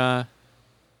on your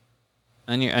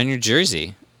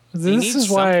jersey? They This need is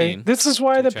why. something This is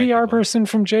why to the attract PR people. person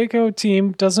from Jayco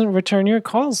team doesn't return your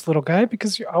calls, little guy,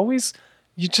 because you're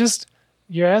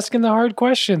asking the hard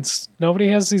questions. Nobody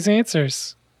has these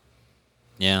answers.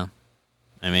 Yeah.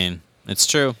 I mean, it's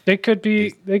true. They could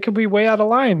be way out of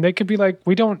line. They could be like,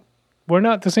 we're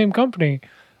not the same company.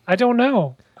 I don't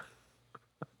know.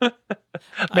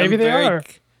 Maybe they are.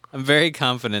 I'm very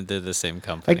confident they're the same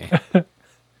company.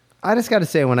 I just got to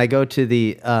say, when I go to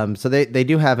the so they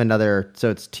do have another.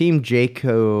 So it's Team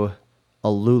Jayco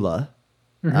Alula.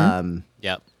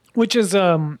 Yep. Which is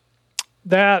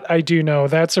that I do know.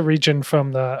 That's a region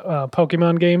from the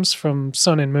Pokemon games from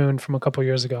Sun and Moon from a couple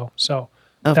years ago. So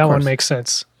Of that one course. makes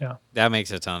sense. Yeah. That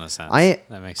makes a ton of sense.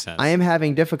 That makes sense. I am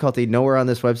having difficulty. Nowhere on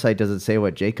this website does it say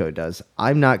what Jayco does.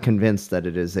 I'm not convinced that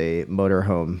it is a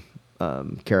motorhome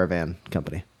caravan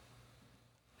company.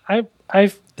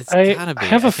 It's gotta be.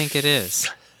 I think it is.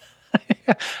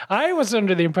 I was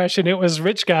under the impression it was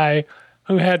rich guy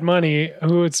who had money,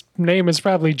 whose name is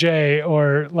probably J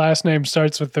or last name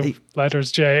starts with the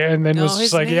letters J, and then No, was his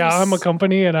just like, yeah, name's- I'm a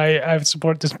company and I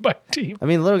support this bike team. I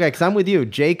mean, little guy, because I'm with you.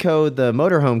 Jayco, the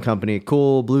motorhome company,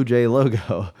 cool Blue Jay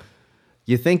logo.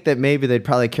 You think that maybe they'd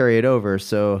probably carry it over.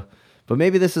 So, but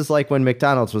maybe this is like when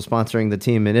McDonald's was sponsoring the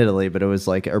team in Italy, but it was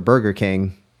like, or Burger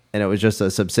King, and it was just a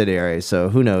subsidiary. So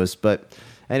who knows? But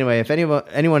anyway, if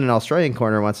anyone in Australian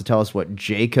corner wants to tell us what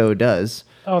Jayco does,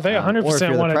 Oh, they 100% or if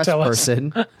you're the want to press tell us.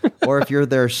 person, or if you're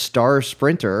their star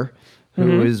sprinter,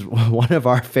 who is one of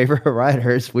our favorite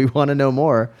riders, we want to know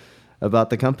more about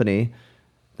the company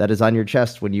that is on your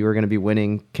chest when you are going to be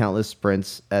winning countless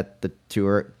sprints at the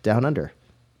Tour Down Under.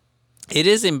 It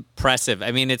is impressive.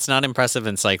 I mean, it's not impressive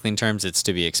in cycling terms. It's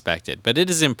to be expected. But it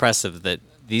is impressive that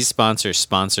these sponsors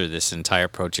sponsor this entire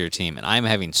Pro Tier team. And I'm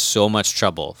having so much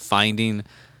trouble finding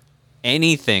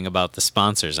anything about the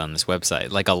sponsors on this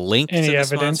website. Like a link Any to the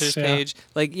evidence, sponsors yeah. page.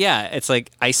 Like, yeah, it's like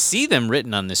I see them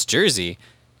written on this jersey.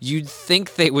 You'd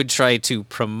think they would try to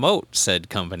promote said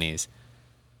companies.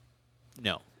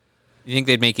 No. You think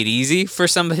they'd make it easy for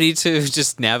somebody to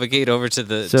just navigate over to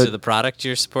the product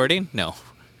you're supporting? No.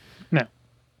 No.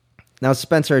 Now,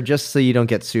 Spencer, just so you don't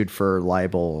get sued for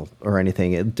libel or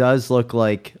anything, it does look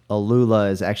like Alula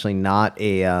is actually not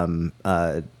a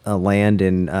land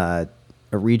in a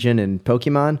region in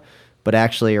Pokemon, but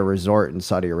actually a resort in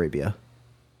Saudi Arabia.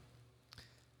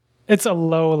 It's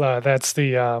Alola. That's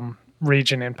the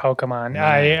region in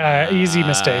Pokemon. Easy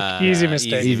mistake. Easy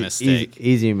mistake. Easy mistake.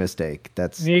 Easy mistake.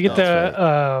 That's You get that's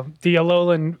right. the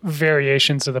Alolan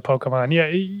variations of the Pokemon. Yeah,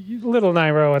 little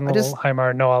Nairo and little just-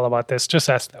 Haimar know all about this. Just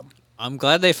ask them. I'm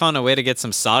glad they found a way to get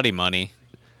some Saudi money.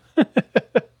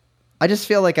 I just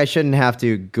feel like I shouldn't have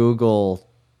to Google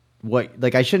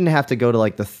I shouldn't have to go to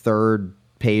like the third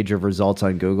page of results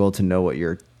on Google to know what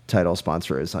your title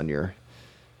sponsor is on your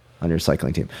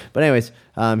cycling team. But anyways,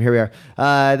 here we are.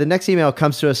 The next email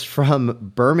comes to us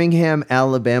from Birmingham,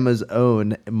 Alabama's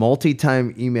own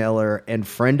multi-time emailer and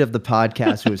friend of the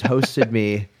podcast who has hosted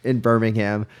me in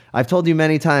Birmingham. I've told you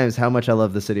many times how much I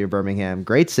love the city of Birmingham.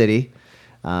 Great city.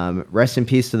 Rest in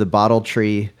peace to the Bottle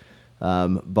Tree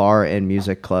Bar and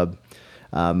Music Club.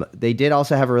 They did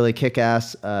also have a really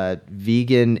kick-ass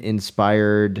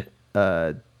vegan-inspired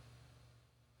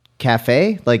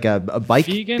cafe, like a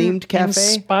bike-themed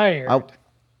cafe. Inspired.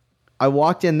 I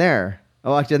walked in there.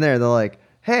 They're like,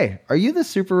 "Hey, are you the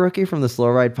super rookie from the Slow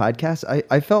Ride podcast?"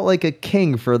 I felt like a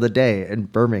king for the day in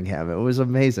Birmingham. It was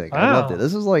amazing. I loved Wow. it.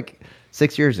 This was like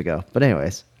 6 years ago. But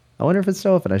anyways, I wonder if it's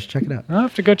still open. I should check it out. I'll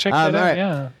have to go check that all out. right.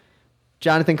 Yeah.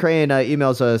 Jonathan Crane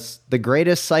emails us, the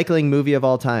greatest cycling movie of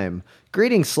all time.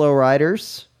 Greetings, Slow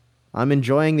Riders. I'm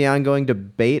enjoying the ongoing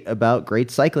debate about great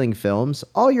cycling films.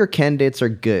 All your candidates are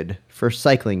good for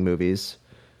cycling movies,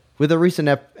 with a recent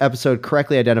episode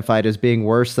correctly identified as being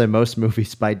worse than most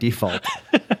movies by default.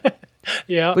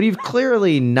 Yeah. But you've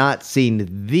clearly not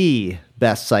seen the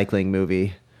best cycling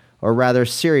movie, or rather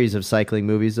series of cycling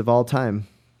movies of all time.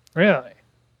 Really?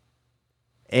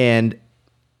 And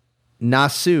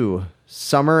Nasu,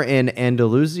 Summer in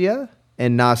Andalusia,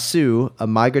 and Nasu, a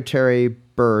migratory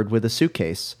bird with a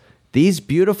suitcase. These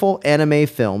beautiful anime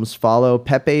films follow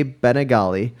Pepe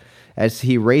Benegali as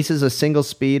he races a single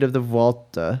speed of the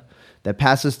Vuelta that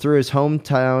passes through his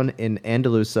hometown in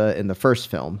Andalusia in the first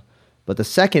film. But the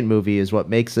second movie is what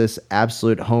makes this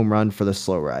absolute home run for the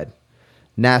Slow Ride.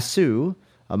 Nasu,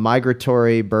 a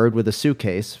migratory bird with a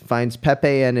suitcase, finds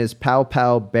Pepe and his Pow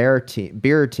Pow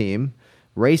beer team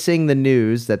racing the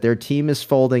news that their team is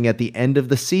folding at the end of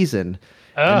the season,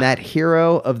 and that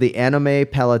hero of the anime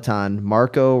peloton,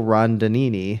 Marco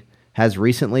Rondinini, has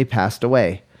recently passed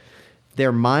away.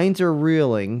 Their minds are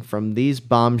reeling from these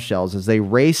bombshells as they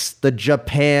race the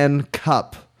Japan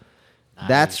Cup.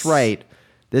 That's right.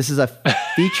 This is a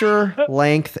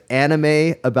feature-length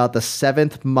anime about the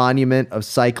seventh monument of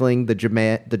cycling, the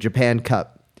Japan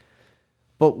Cup.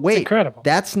 But wait, incredible.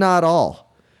 That's not all.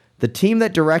 The team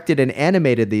that directed and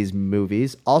animated these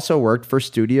movies also worked for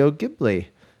Studio Ghibli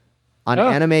on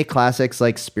anime classics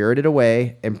like Spirited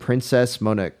Away and Princess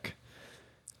Mononoke.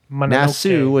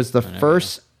 Nasu was the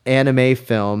first anime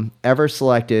film ever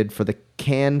selected for the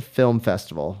Cannes Film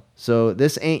Festival. So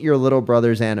this ain't your little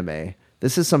brother's anime.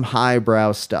 This is some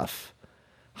highbrow stuff.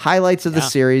 Highlights of the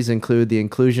series include the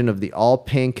inclusion of the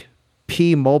all-pink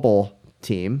P-Mobile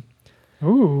team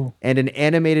and an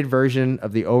animated version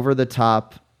of the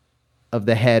over-the-top of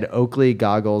the head Oakley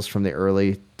goggles from the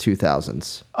early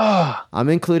 2000s. I'm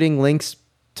including links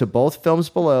to both films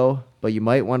below, but you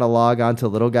might want to log on to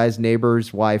Little Guy's neighbor's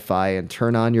Wi-Fi and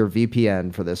turn on your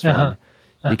VPN for this one.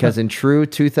 Because in true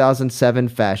 2007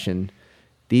 fashion,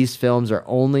 these films are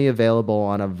only available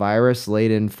on a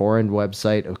virus-laden foreign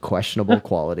website of questionable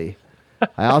quality.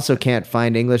 I also can't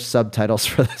find English subtitles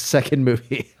for the second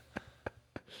movie.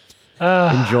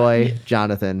 Enjoy,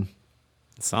 Jonathan.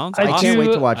 Sounds I awesome. Can't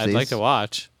wait to watch I'd these. like to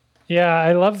watch. Yeah,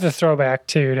 I love the throwback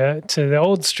to the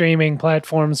old streaming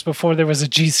platforms before there was a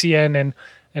GCN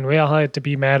and we all had to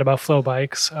be mad about flow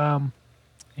bikes.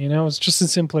 It was just a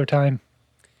simpler time.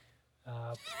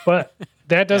 But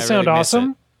that does I really sound miss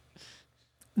awesome.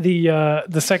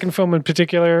 The second film in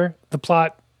particular, the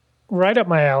plot right up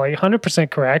my alley,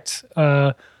 100% correct.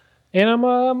 And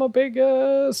I'm a big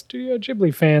Studio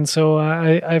Ghibli fan, so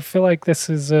I feel like this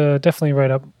is definitely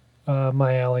right up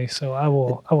my alley. So I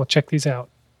will check these out.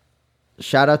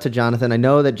 Shout out to Jonathan. I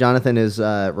know that Jonathan is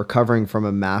recovering from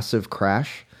a massive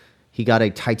crash. He got a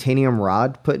titanium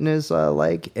rod put in his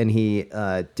leg, and he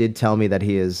did tell me that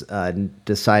he is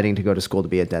deciding to go to school to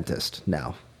be a dentist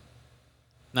now.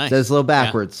 Nice. So it's a little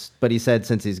backwards, but he said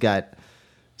since he's got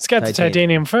It's got the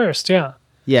titanium first, yeah.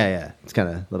 yeah, it's kind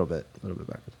of a little bit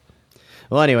backwards.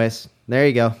 Well, anyways, there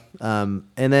you go. And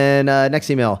then next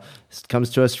email comes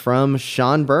to us from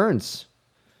Sean Burns.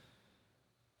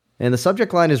 And the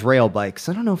subject line is rail bikes.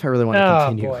 I don't know if I really want to Oh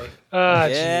continue. boy.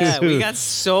 Yeah, jeez. we got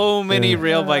so many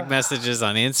rail bike messages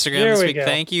on Instagram Here this we week. go.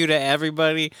 Thank you to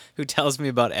everybody who tells me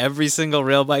about every single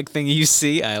rail bike thing you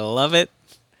see. I love it.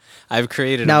 I've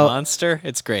created Now- a monster.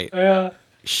 It's great.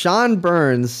 Sean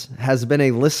Burns has been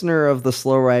a listener of the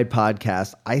Slow Ride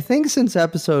podcast, I think since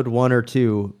episode 1 or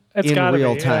 2 It's in gotta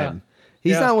real be, time. yeah.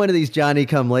 He's Yeah. not one of these Johnny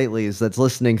come latelys that's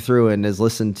listening through and has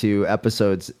listened to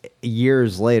episodes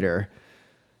years later.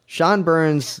 Sean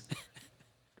Burns,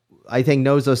 I think,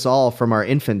 knows us all from our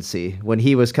infancy when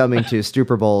he was coming to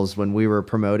Super Bowls when we were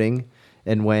promoting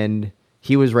and when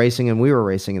he was racing and we were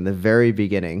racing in the very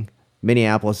beginning.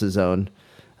 Minneapolis' own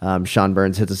Sean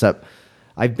Burns hits us up.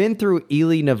 I've been through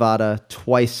Ely, Nevada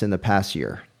twice in the past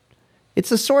year. It's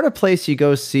the sort of place you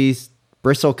go see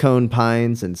bristlecone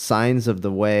pines and signs of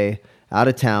the way out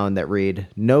of town that read,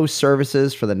 no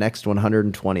services for the next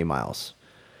 120 miles.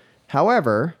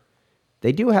 However,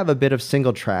 they do have a bit of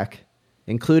single track,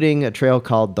 including a trail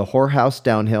called the Whorehouse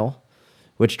Downhill,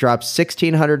 which drops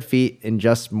 1,600 feet in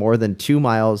just more than 2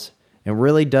 miles and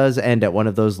really does end at one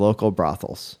of those local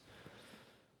brothels.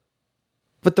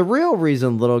 But the real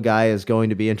reason little guy is going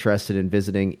to be interested in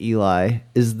visiting Ely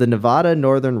is the Nevada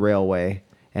Northern Railway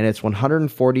and its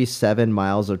 147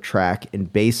 miles of track in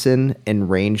basin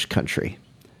and range country.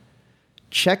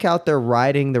 Check out their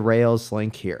Riding the Rails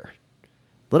link here.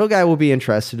 Little guy will be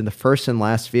interested in the first and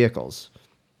last vehicles,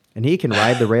 and he can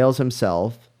ride the rails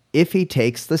himself if he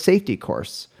takes the safety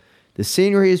course. The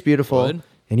scenery is beautiful, Would?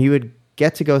 and he would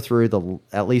get to go through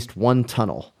at least one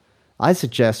tunnel. I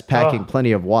suggest packing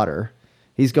plenty of water.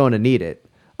 He's going to need it.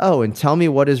 Oh, and tell me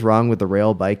what is wrong with the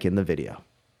rail bike in the video.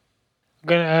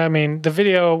 The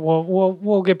video,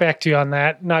 we'll get back to you on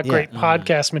that. Not Yeah. great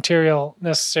podcast material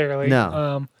necessarily.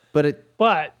 No.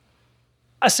 But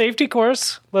A safety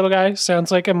course, little guy,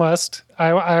 sounds like a must.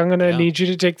 I'm going to Yeah. need you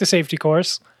to take the safety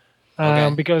course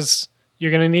Okay. because you're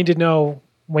going to need to know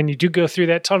when you do go through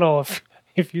that tunnel,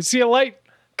 if you see a light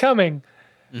coming,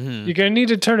 you're going to need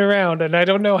to turn around. And I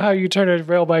don't know how you turn a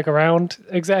rail bike around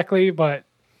exactly, but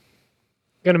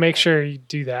going to make sure you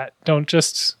do that. Don't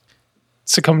just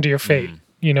succumb to your fate,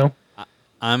 you know?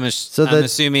 I'm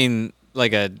assuming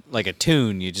like a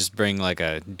tune. You just bring like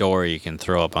a door you can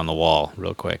throw up on the wall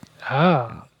real quick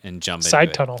and jump Side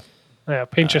into it. tunnel. Yeah,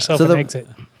 paint yourself so an the- exit.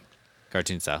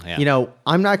 Cartoon style. Yeah. You know,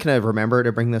 I'm not going to remember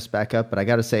to bring this back up, but I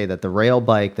got to say that the rail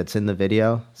bike that's in the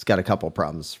video, it's got a couple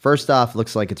problems. First off,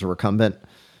 looks like it's a recumbent.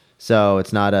 So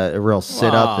it's not a real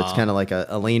sit up. It's kind of like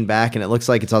a lean back, and it looks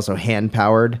like it's also hand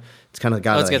powered. It's kind of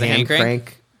got it's a got the hand hand crank?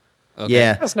 crank. Okay.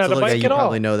 Yeah. That's not So a look, bike you at all.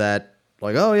 probably know that.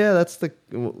 Like, oh yeah,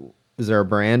 is there a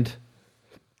brand?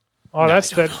 Oh, that's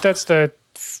the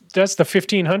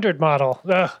 1500 model.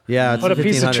 Ugh. Yeah, it's What a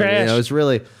piece of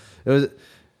 1500. trash.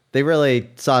 They really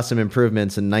saw some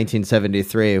improvements in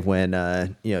 1973 when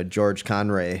George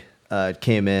Conray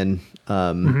came in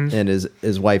and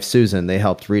his wife Susan. They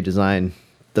helped redesign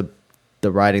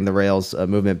the riding the rails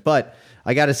movement. But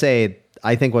I got to say,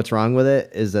 I think what's wrong with it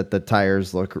is that the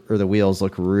tires the wheels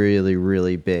look really,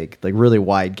 really big, like really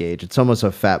wide gauge. It's almost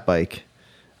a fat bike.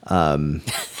 Well,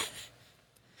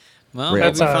 Rail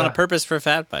maybe we bike. found a purpose for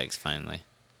fat bikes finally.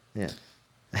 Yeah,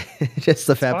 just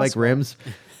the fat bike possible. rims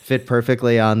fit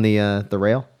perfectly on the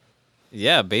rail.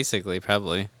 Yeah, basically,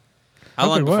 probably. How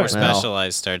long Probably before would. Well.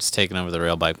 Specialized starts taking over the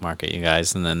rail bike market, you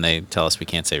guys, and then they tell us we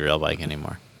can't say rail bike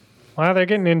anymore? Well, they're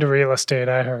getting into real estate,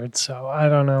 I heard. So I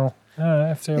don't know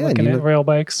if they're Yeah, looking you at know- rail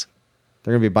bikes.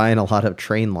 They're going to be buying a lot of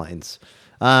train lines.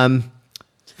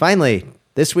 Finally,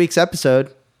 this week's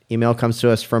episode email comes to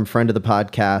us from friend of the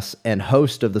podcast and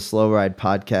host of the Slow Ride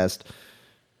podcast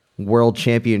World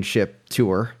Championship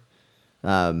Tour.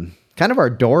 Kind of our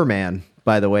doorman,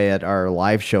 by the way, at our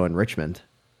live show in Richmond.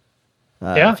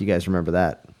 Yeah. If you guys remember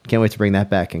that. Can't wait to bring that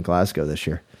back in Glasgow this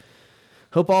year.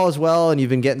 Hope all is well and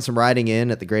you've been getting some riding in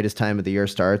at the greatest time of the year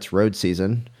starts, road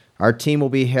season. Our team will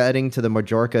be heading to the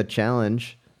Majorca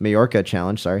Challenge,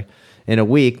 in a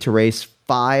week to race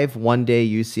 5 one-day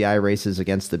UCI races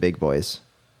against the big boys.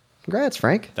 Congrats,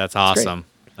 Frank. That's great. awesome.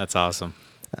 That's awesome.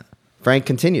 Frank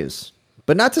continues.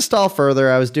 But not to stall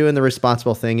further, I was doing the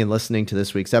responsible thing and listening to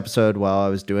this week's episode while I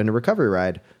was doing a recovery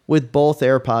ride with both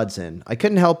AirPods in. I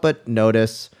couldn't help but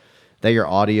notice that your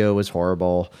audio was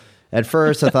horrible. At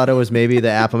first, I thought it was maybe the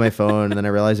app on my phone, and then I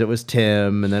realized it was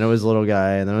Tim, and then it was Little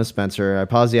Guy, and then it was Spencer. I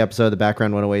paused the episode, the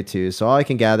background went away too, so all I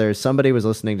can gather is somebody was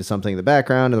listening to something in the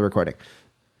background of the recording.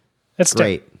 It's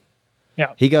Great.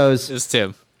 Yeah. He goes, It's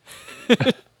Tim.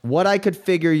 what I could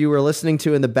figure you were listening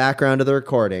to in the background of the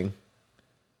recording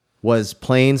was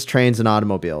planes, trains, and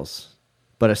automobiles.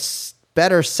 But a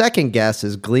better second guess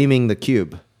is Gleaming the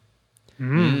Cube.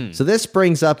 So this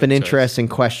brings up an interesting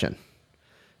question.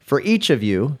 For each of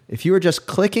you, if you were just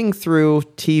clicking through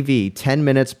TV 10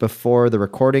 minutes before the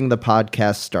recording of the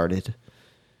podcast started,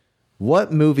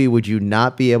 what movie would you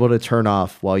not be able to turn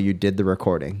off while you did the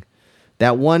recording?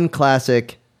 That one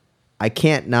classic, I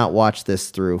can't not watch this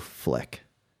through flick.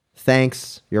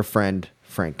 Thanks, your friend,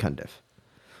 Frank Cundiff.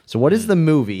 So what is the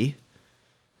movie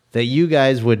that you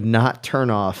guys would not turn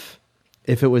off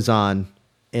if it was on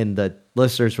and the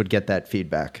listeners would get that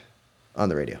feedback on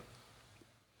the radio?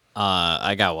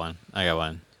 I got one.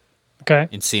 Okay.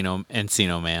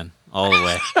 Encino Man, all the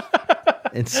way.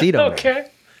 Encino Man.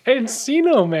 Okay.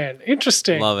 Encino Man.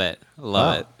 Interesting. Love it.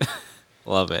 Love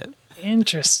it.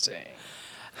 Interesting.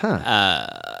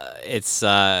 It's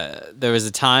there was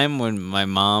a time when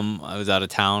I was out of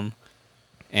town,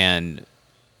 and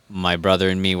my brother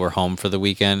and me were home for the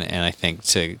weekend, and I think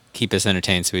to keep us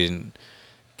entertained so we didn't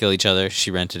kill each other,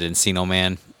 she rented Encino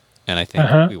Man, and I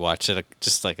think we watched it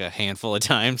just like a handful of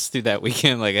times through that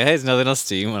weekend. Like, hey, there's nothing else to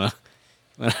do. You wanna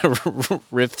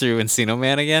rip through Encino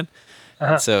Man again?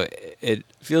 So it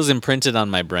feels imprinted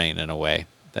on my brain in a way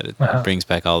that it brings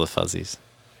back all the fuzzies.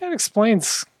 It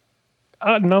explains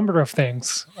a number of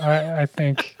things, I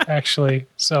think, actually.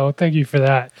 So thank you for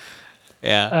that.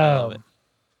 Yeah, I love it.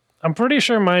 I'm pretty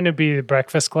sure mine would be The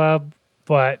Breakfast Club,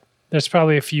 but there's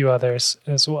probably a few others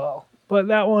as well. But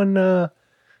that one,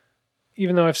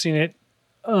 even though I've seen it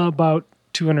about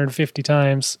 250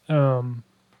 times, I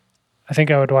think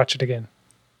I would watch it again.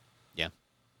 Yeah.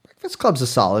 Breakfast Club's a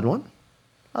solid one.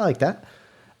 I like that.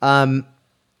 I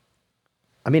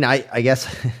mean, I guess,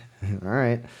 all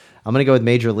right. I'm going to go with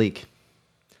Major League.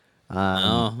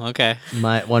 Okay.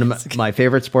 One of my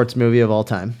favorite sports movie of all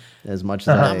time. As much as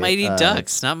Not Mighty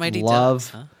Ducks. Not Mighty Ducks.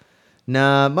 Huh?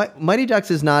 Nah, Mighty Ducks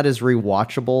is not as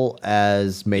rewatchable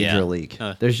as Major League.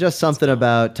 There's just something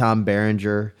about Tom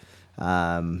Berenger,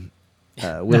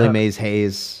 Willie Mays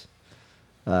Hayes,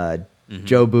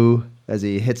 Joe Boo as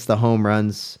he hits the home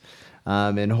runs,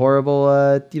 and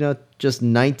horrible, just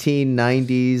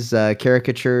 1990s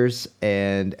caricatures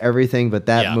and everything. But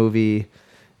that movie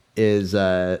is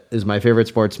my favorite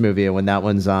sports movie, and when that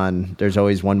one's on, there's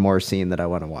always one more scene that I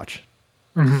want to watch.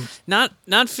 Not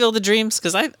Field of Dreams,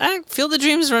 because I Field of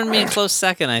Dreams run me a close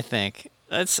second. I think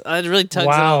it really tugs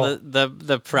at all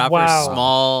the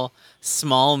proper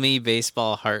small me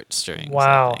baseball heartstrings.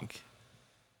 Wow, I think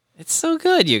it's so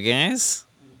good, you guys.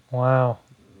 Wow,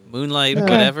 Moonlight,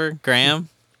 whatever, Graham.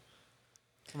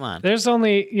 Come on. There's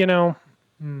only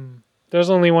there's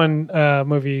only one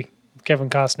movie Kevin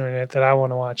Costner in it that I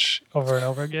want to watch over and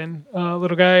over again,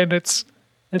 little guy, and it's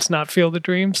not Field of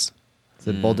Dreams. Is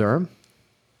it Bull Durham?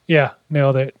 Yeah,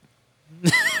 nailed it.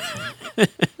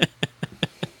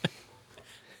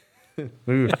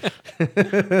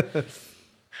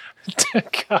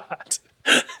 God.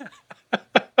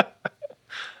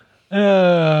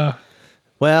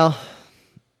 Well,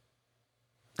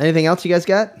 anything else you guys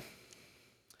got?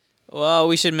 Well,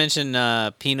 we should mention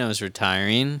Pino's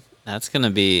retiring. That's gonna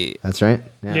be That's right.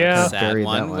 Yeah. a sad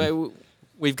one.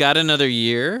 We've got another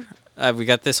year. We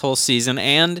got this whole season,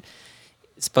 and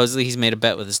supposedly he's made a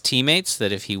bet with his teammates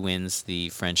that if he wins the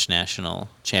French national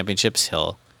championships,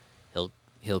 he'll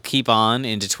keep on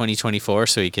into 2024,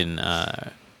 so he can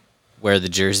wear the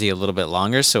jersey a little bit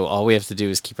longer. So all we have to do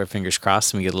is keep our fingers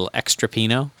crossed, and we get a little extra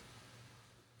Pino.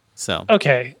 So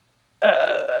okay,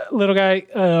 little guy,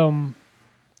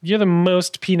 you're the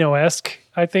most Pino-esque,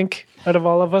 I think, out of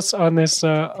all of us on this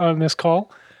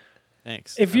call.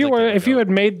 Thanks. If you had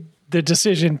made the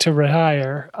decision to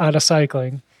retire out of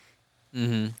cycling,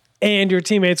 and your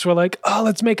teammates were like, "Oh,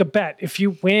 let's make a bet. If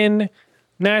you win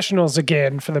nationals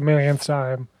again for the millionth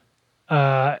time,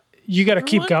 you got to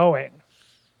keep going."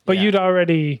 But you'd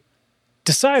already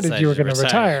decided you were going to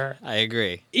retire. I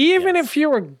agree. Even if you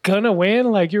were gonna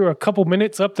win, like you were a couple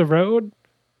minutes up the road,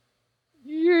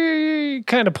 you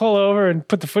kind of pull over and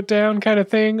put the foot down, kind of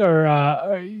thing, or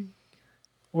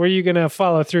were you gonna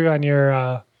follow through on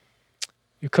your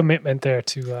commitment there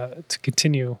to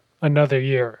continue another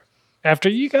year after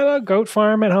you got a goat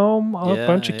farm at home, a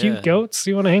bunch of cute goats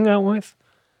you want to hang out with?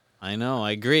 I know. I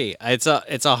agree. It's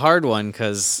a hard one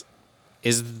because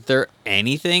is there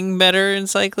anything better in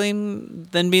cycling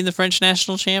than being the French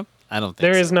national champ? I don't think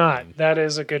there so. is not. That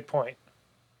is a good point.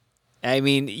 I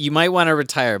mean, you might want to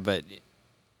retire, but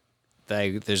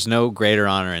there's no greater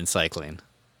honor in cycling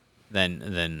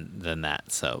than that.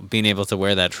 So being able to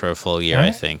wear that for a full year,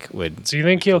 I think would. So you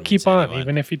think he'll keep on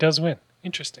even if he does win?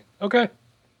 Interesting. Okay.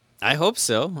 I hope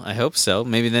so.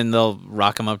 Maybe then they'll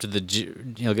rock him up to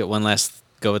he'll get one last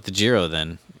go at the Giro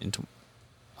then,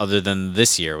 other than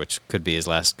this year, which could be his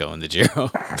last go in the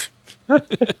Giro.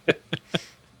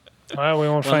 Well, we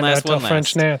won't find out till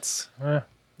French Nats. Yeah.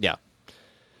 Well,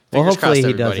 Fingers hopefully crossed, he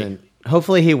everybody. doesn't.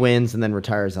 Hopefully he wins and then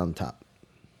retires on top.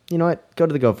 You know what? Go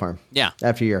to the goat farm. Yeah.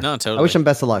 After a year. No, totally. I wish him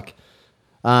best of luck.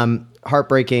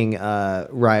 Heartbreaking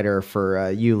rider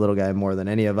for you, little guy, more than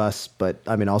any of us. But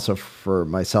I mean, also for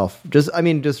myself. Just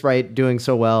right, doing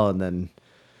so well, and then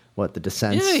what, the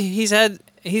descents? Yeah, he's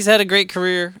had a great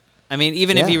career. I mean,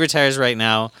 even if he retires right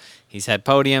now, he's had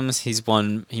podiums.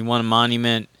 He won a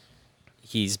monument.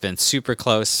 He's been super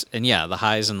close, and yeah, the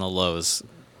highs and the lows.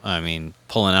 I mean,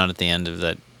 pulling out at the end of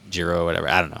that Giro or whatever.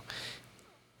 I don't know.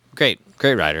 Great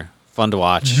rider, fun to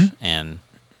watch, and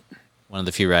one of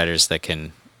the few riders that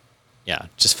can,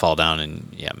 just fall down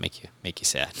and make you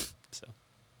sad. So,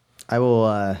 I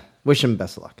will wish him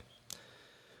best of luck.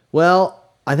 Well,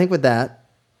 I think with that,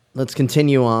 let's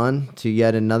continue on to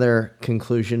yet another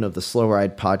conclusion of the Slow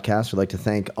Ride podcast. We'd like to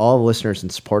thank all the listeners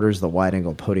and supporters of the Wide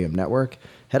Angle Podium Network.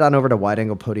 Head on over to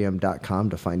wideanglepodium.com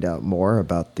to find out more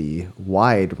about the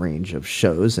wide range of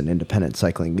shows and independent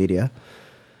cycling media.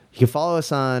 You can follow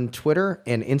us on Twitter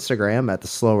and Instagram at the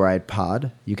Slow Ride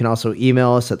Pod. You can also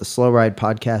email us at the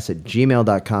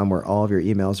slowridepodcast@gmail.com, where all of your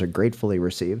emails are gratefully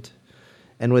received.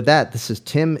 And with that, this is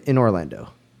Tim in Orlando.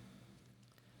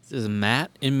 This is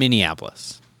Matt in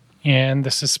Minneapolis. And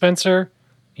this is Spencer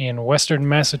in Western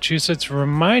Massachusetts,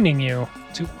 reminding you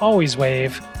to always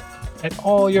wave at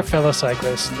all your fellow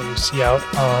cyclists that you see out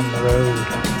on the road.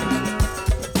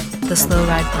 The Slow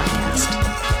Ride Podcast.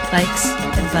 Bikes,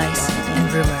 advice,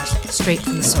 and rumors straight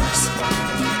from the source.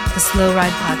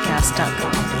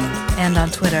 TheSlowRidePodcast.com and on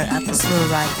Twitter at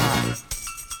TheSlowRidePod.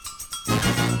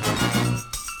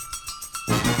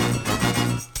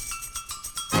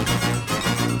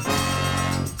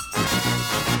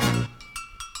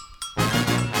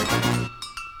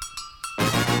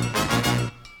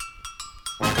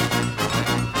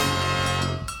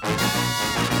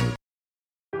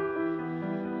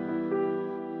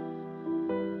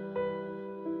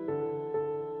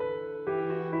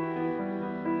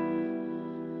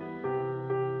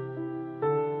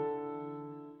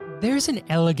 There's an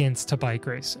elegance to bike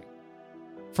racing.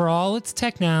 For all its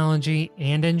technology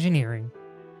and engineering,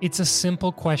 it's a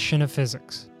simple question of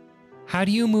physics. How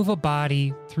do you move a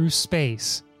body through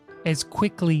space as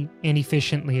quickly and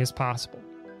efficiently as possible?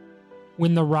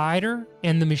 When the rider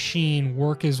and the machine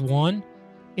work as one,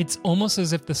 it's almost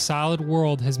as if the solid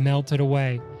world has melted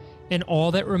away, and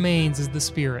all that remains is the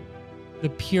spirit, the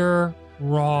pure,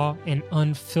 raw, and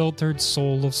unfiltered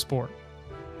soul of sport.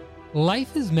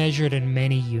 Life is measured in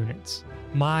many units: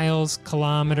 miles,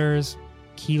 kilometers,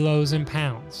 kilos, and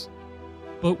pounds.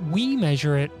 But we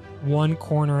measure it one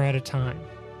corner at a time.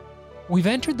 We've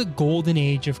entered the golden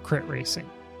age of crit racing,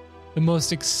 the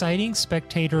most exciting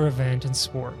spectator event in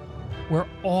sport, where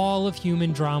all of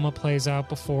human drama plays out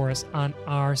before us on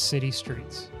our city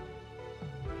streets.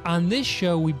 On this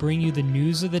show, we bring you the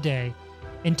news of the day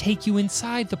and take you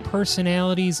inside the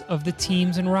personalities of the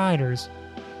teams and riders,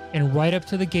 and right up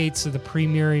to the gates of the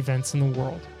premier events in the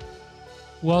world.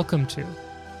 Welcome to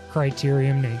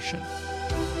Criterium Nation.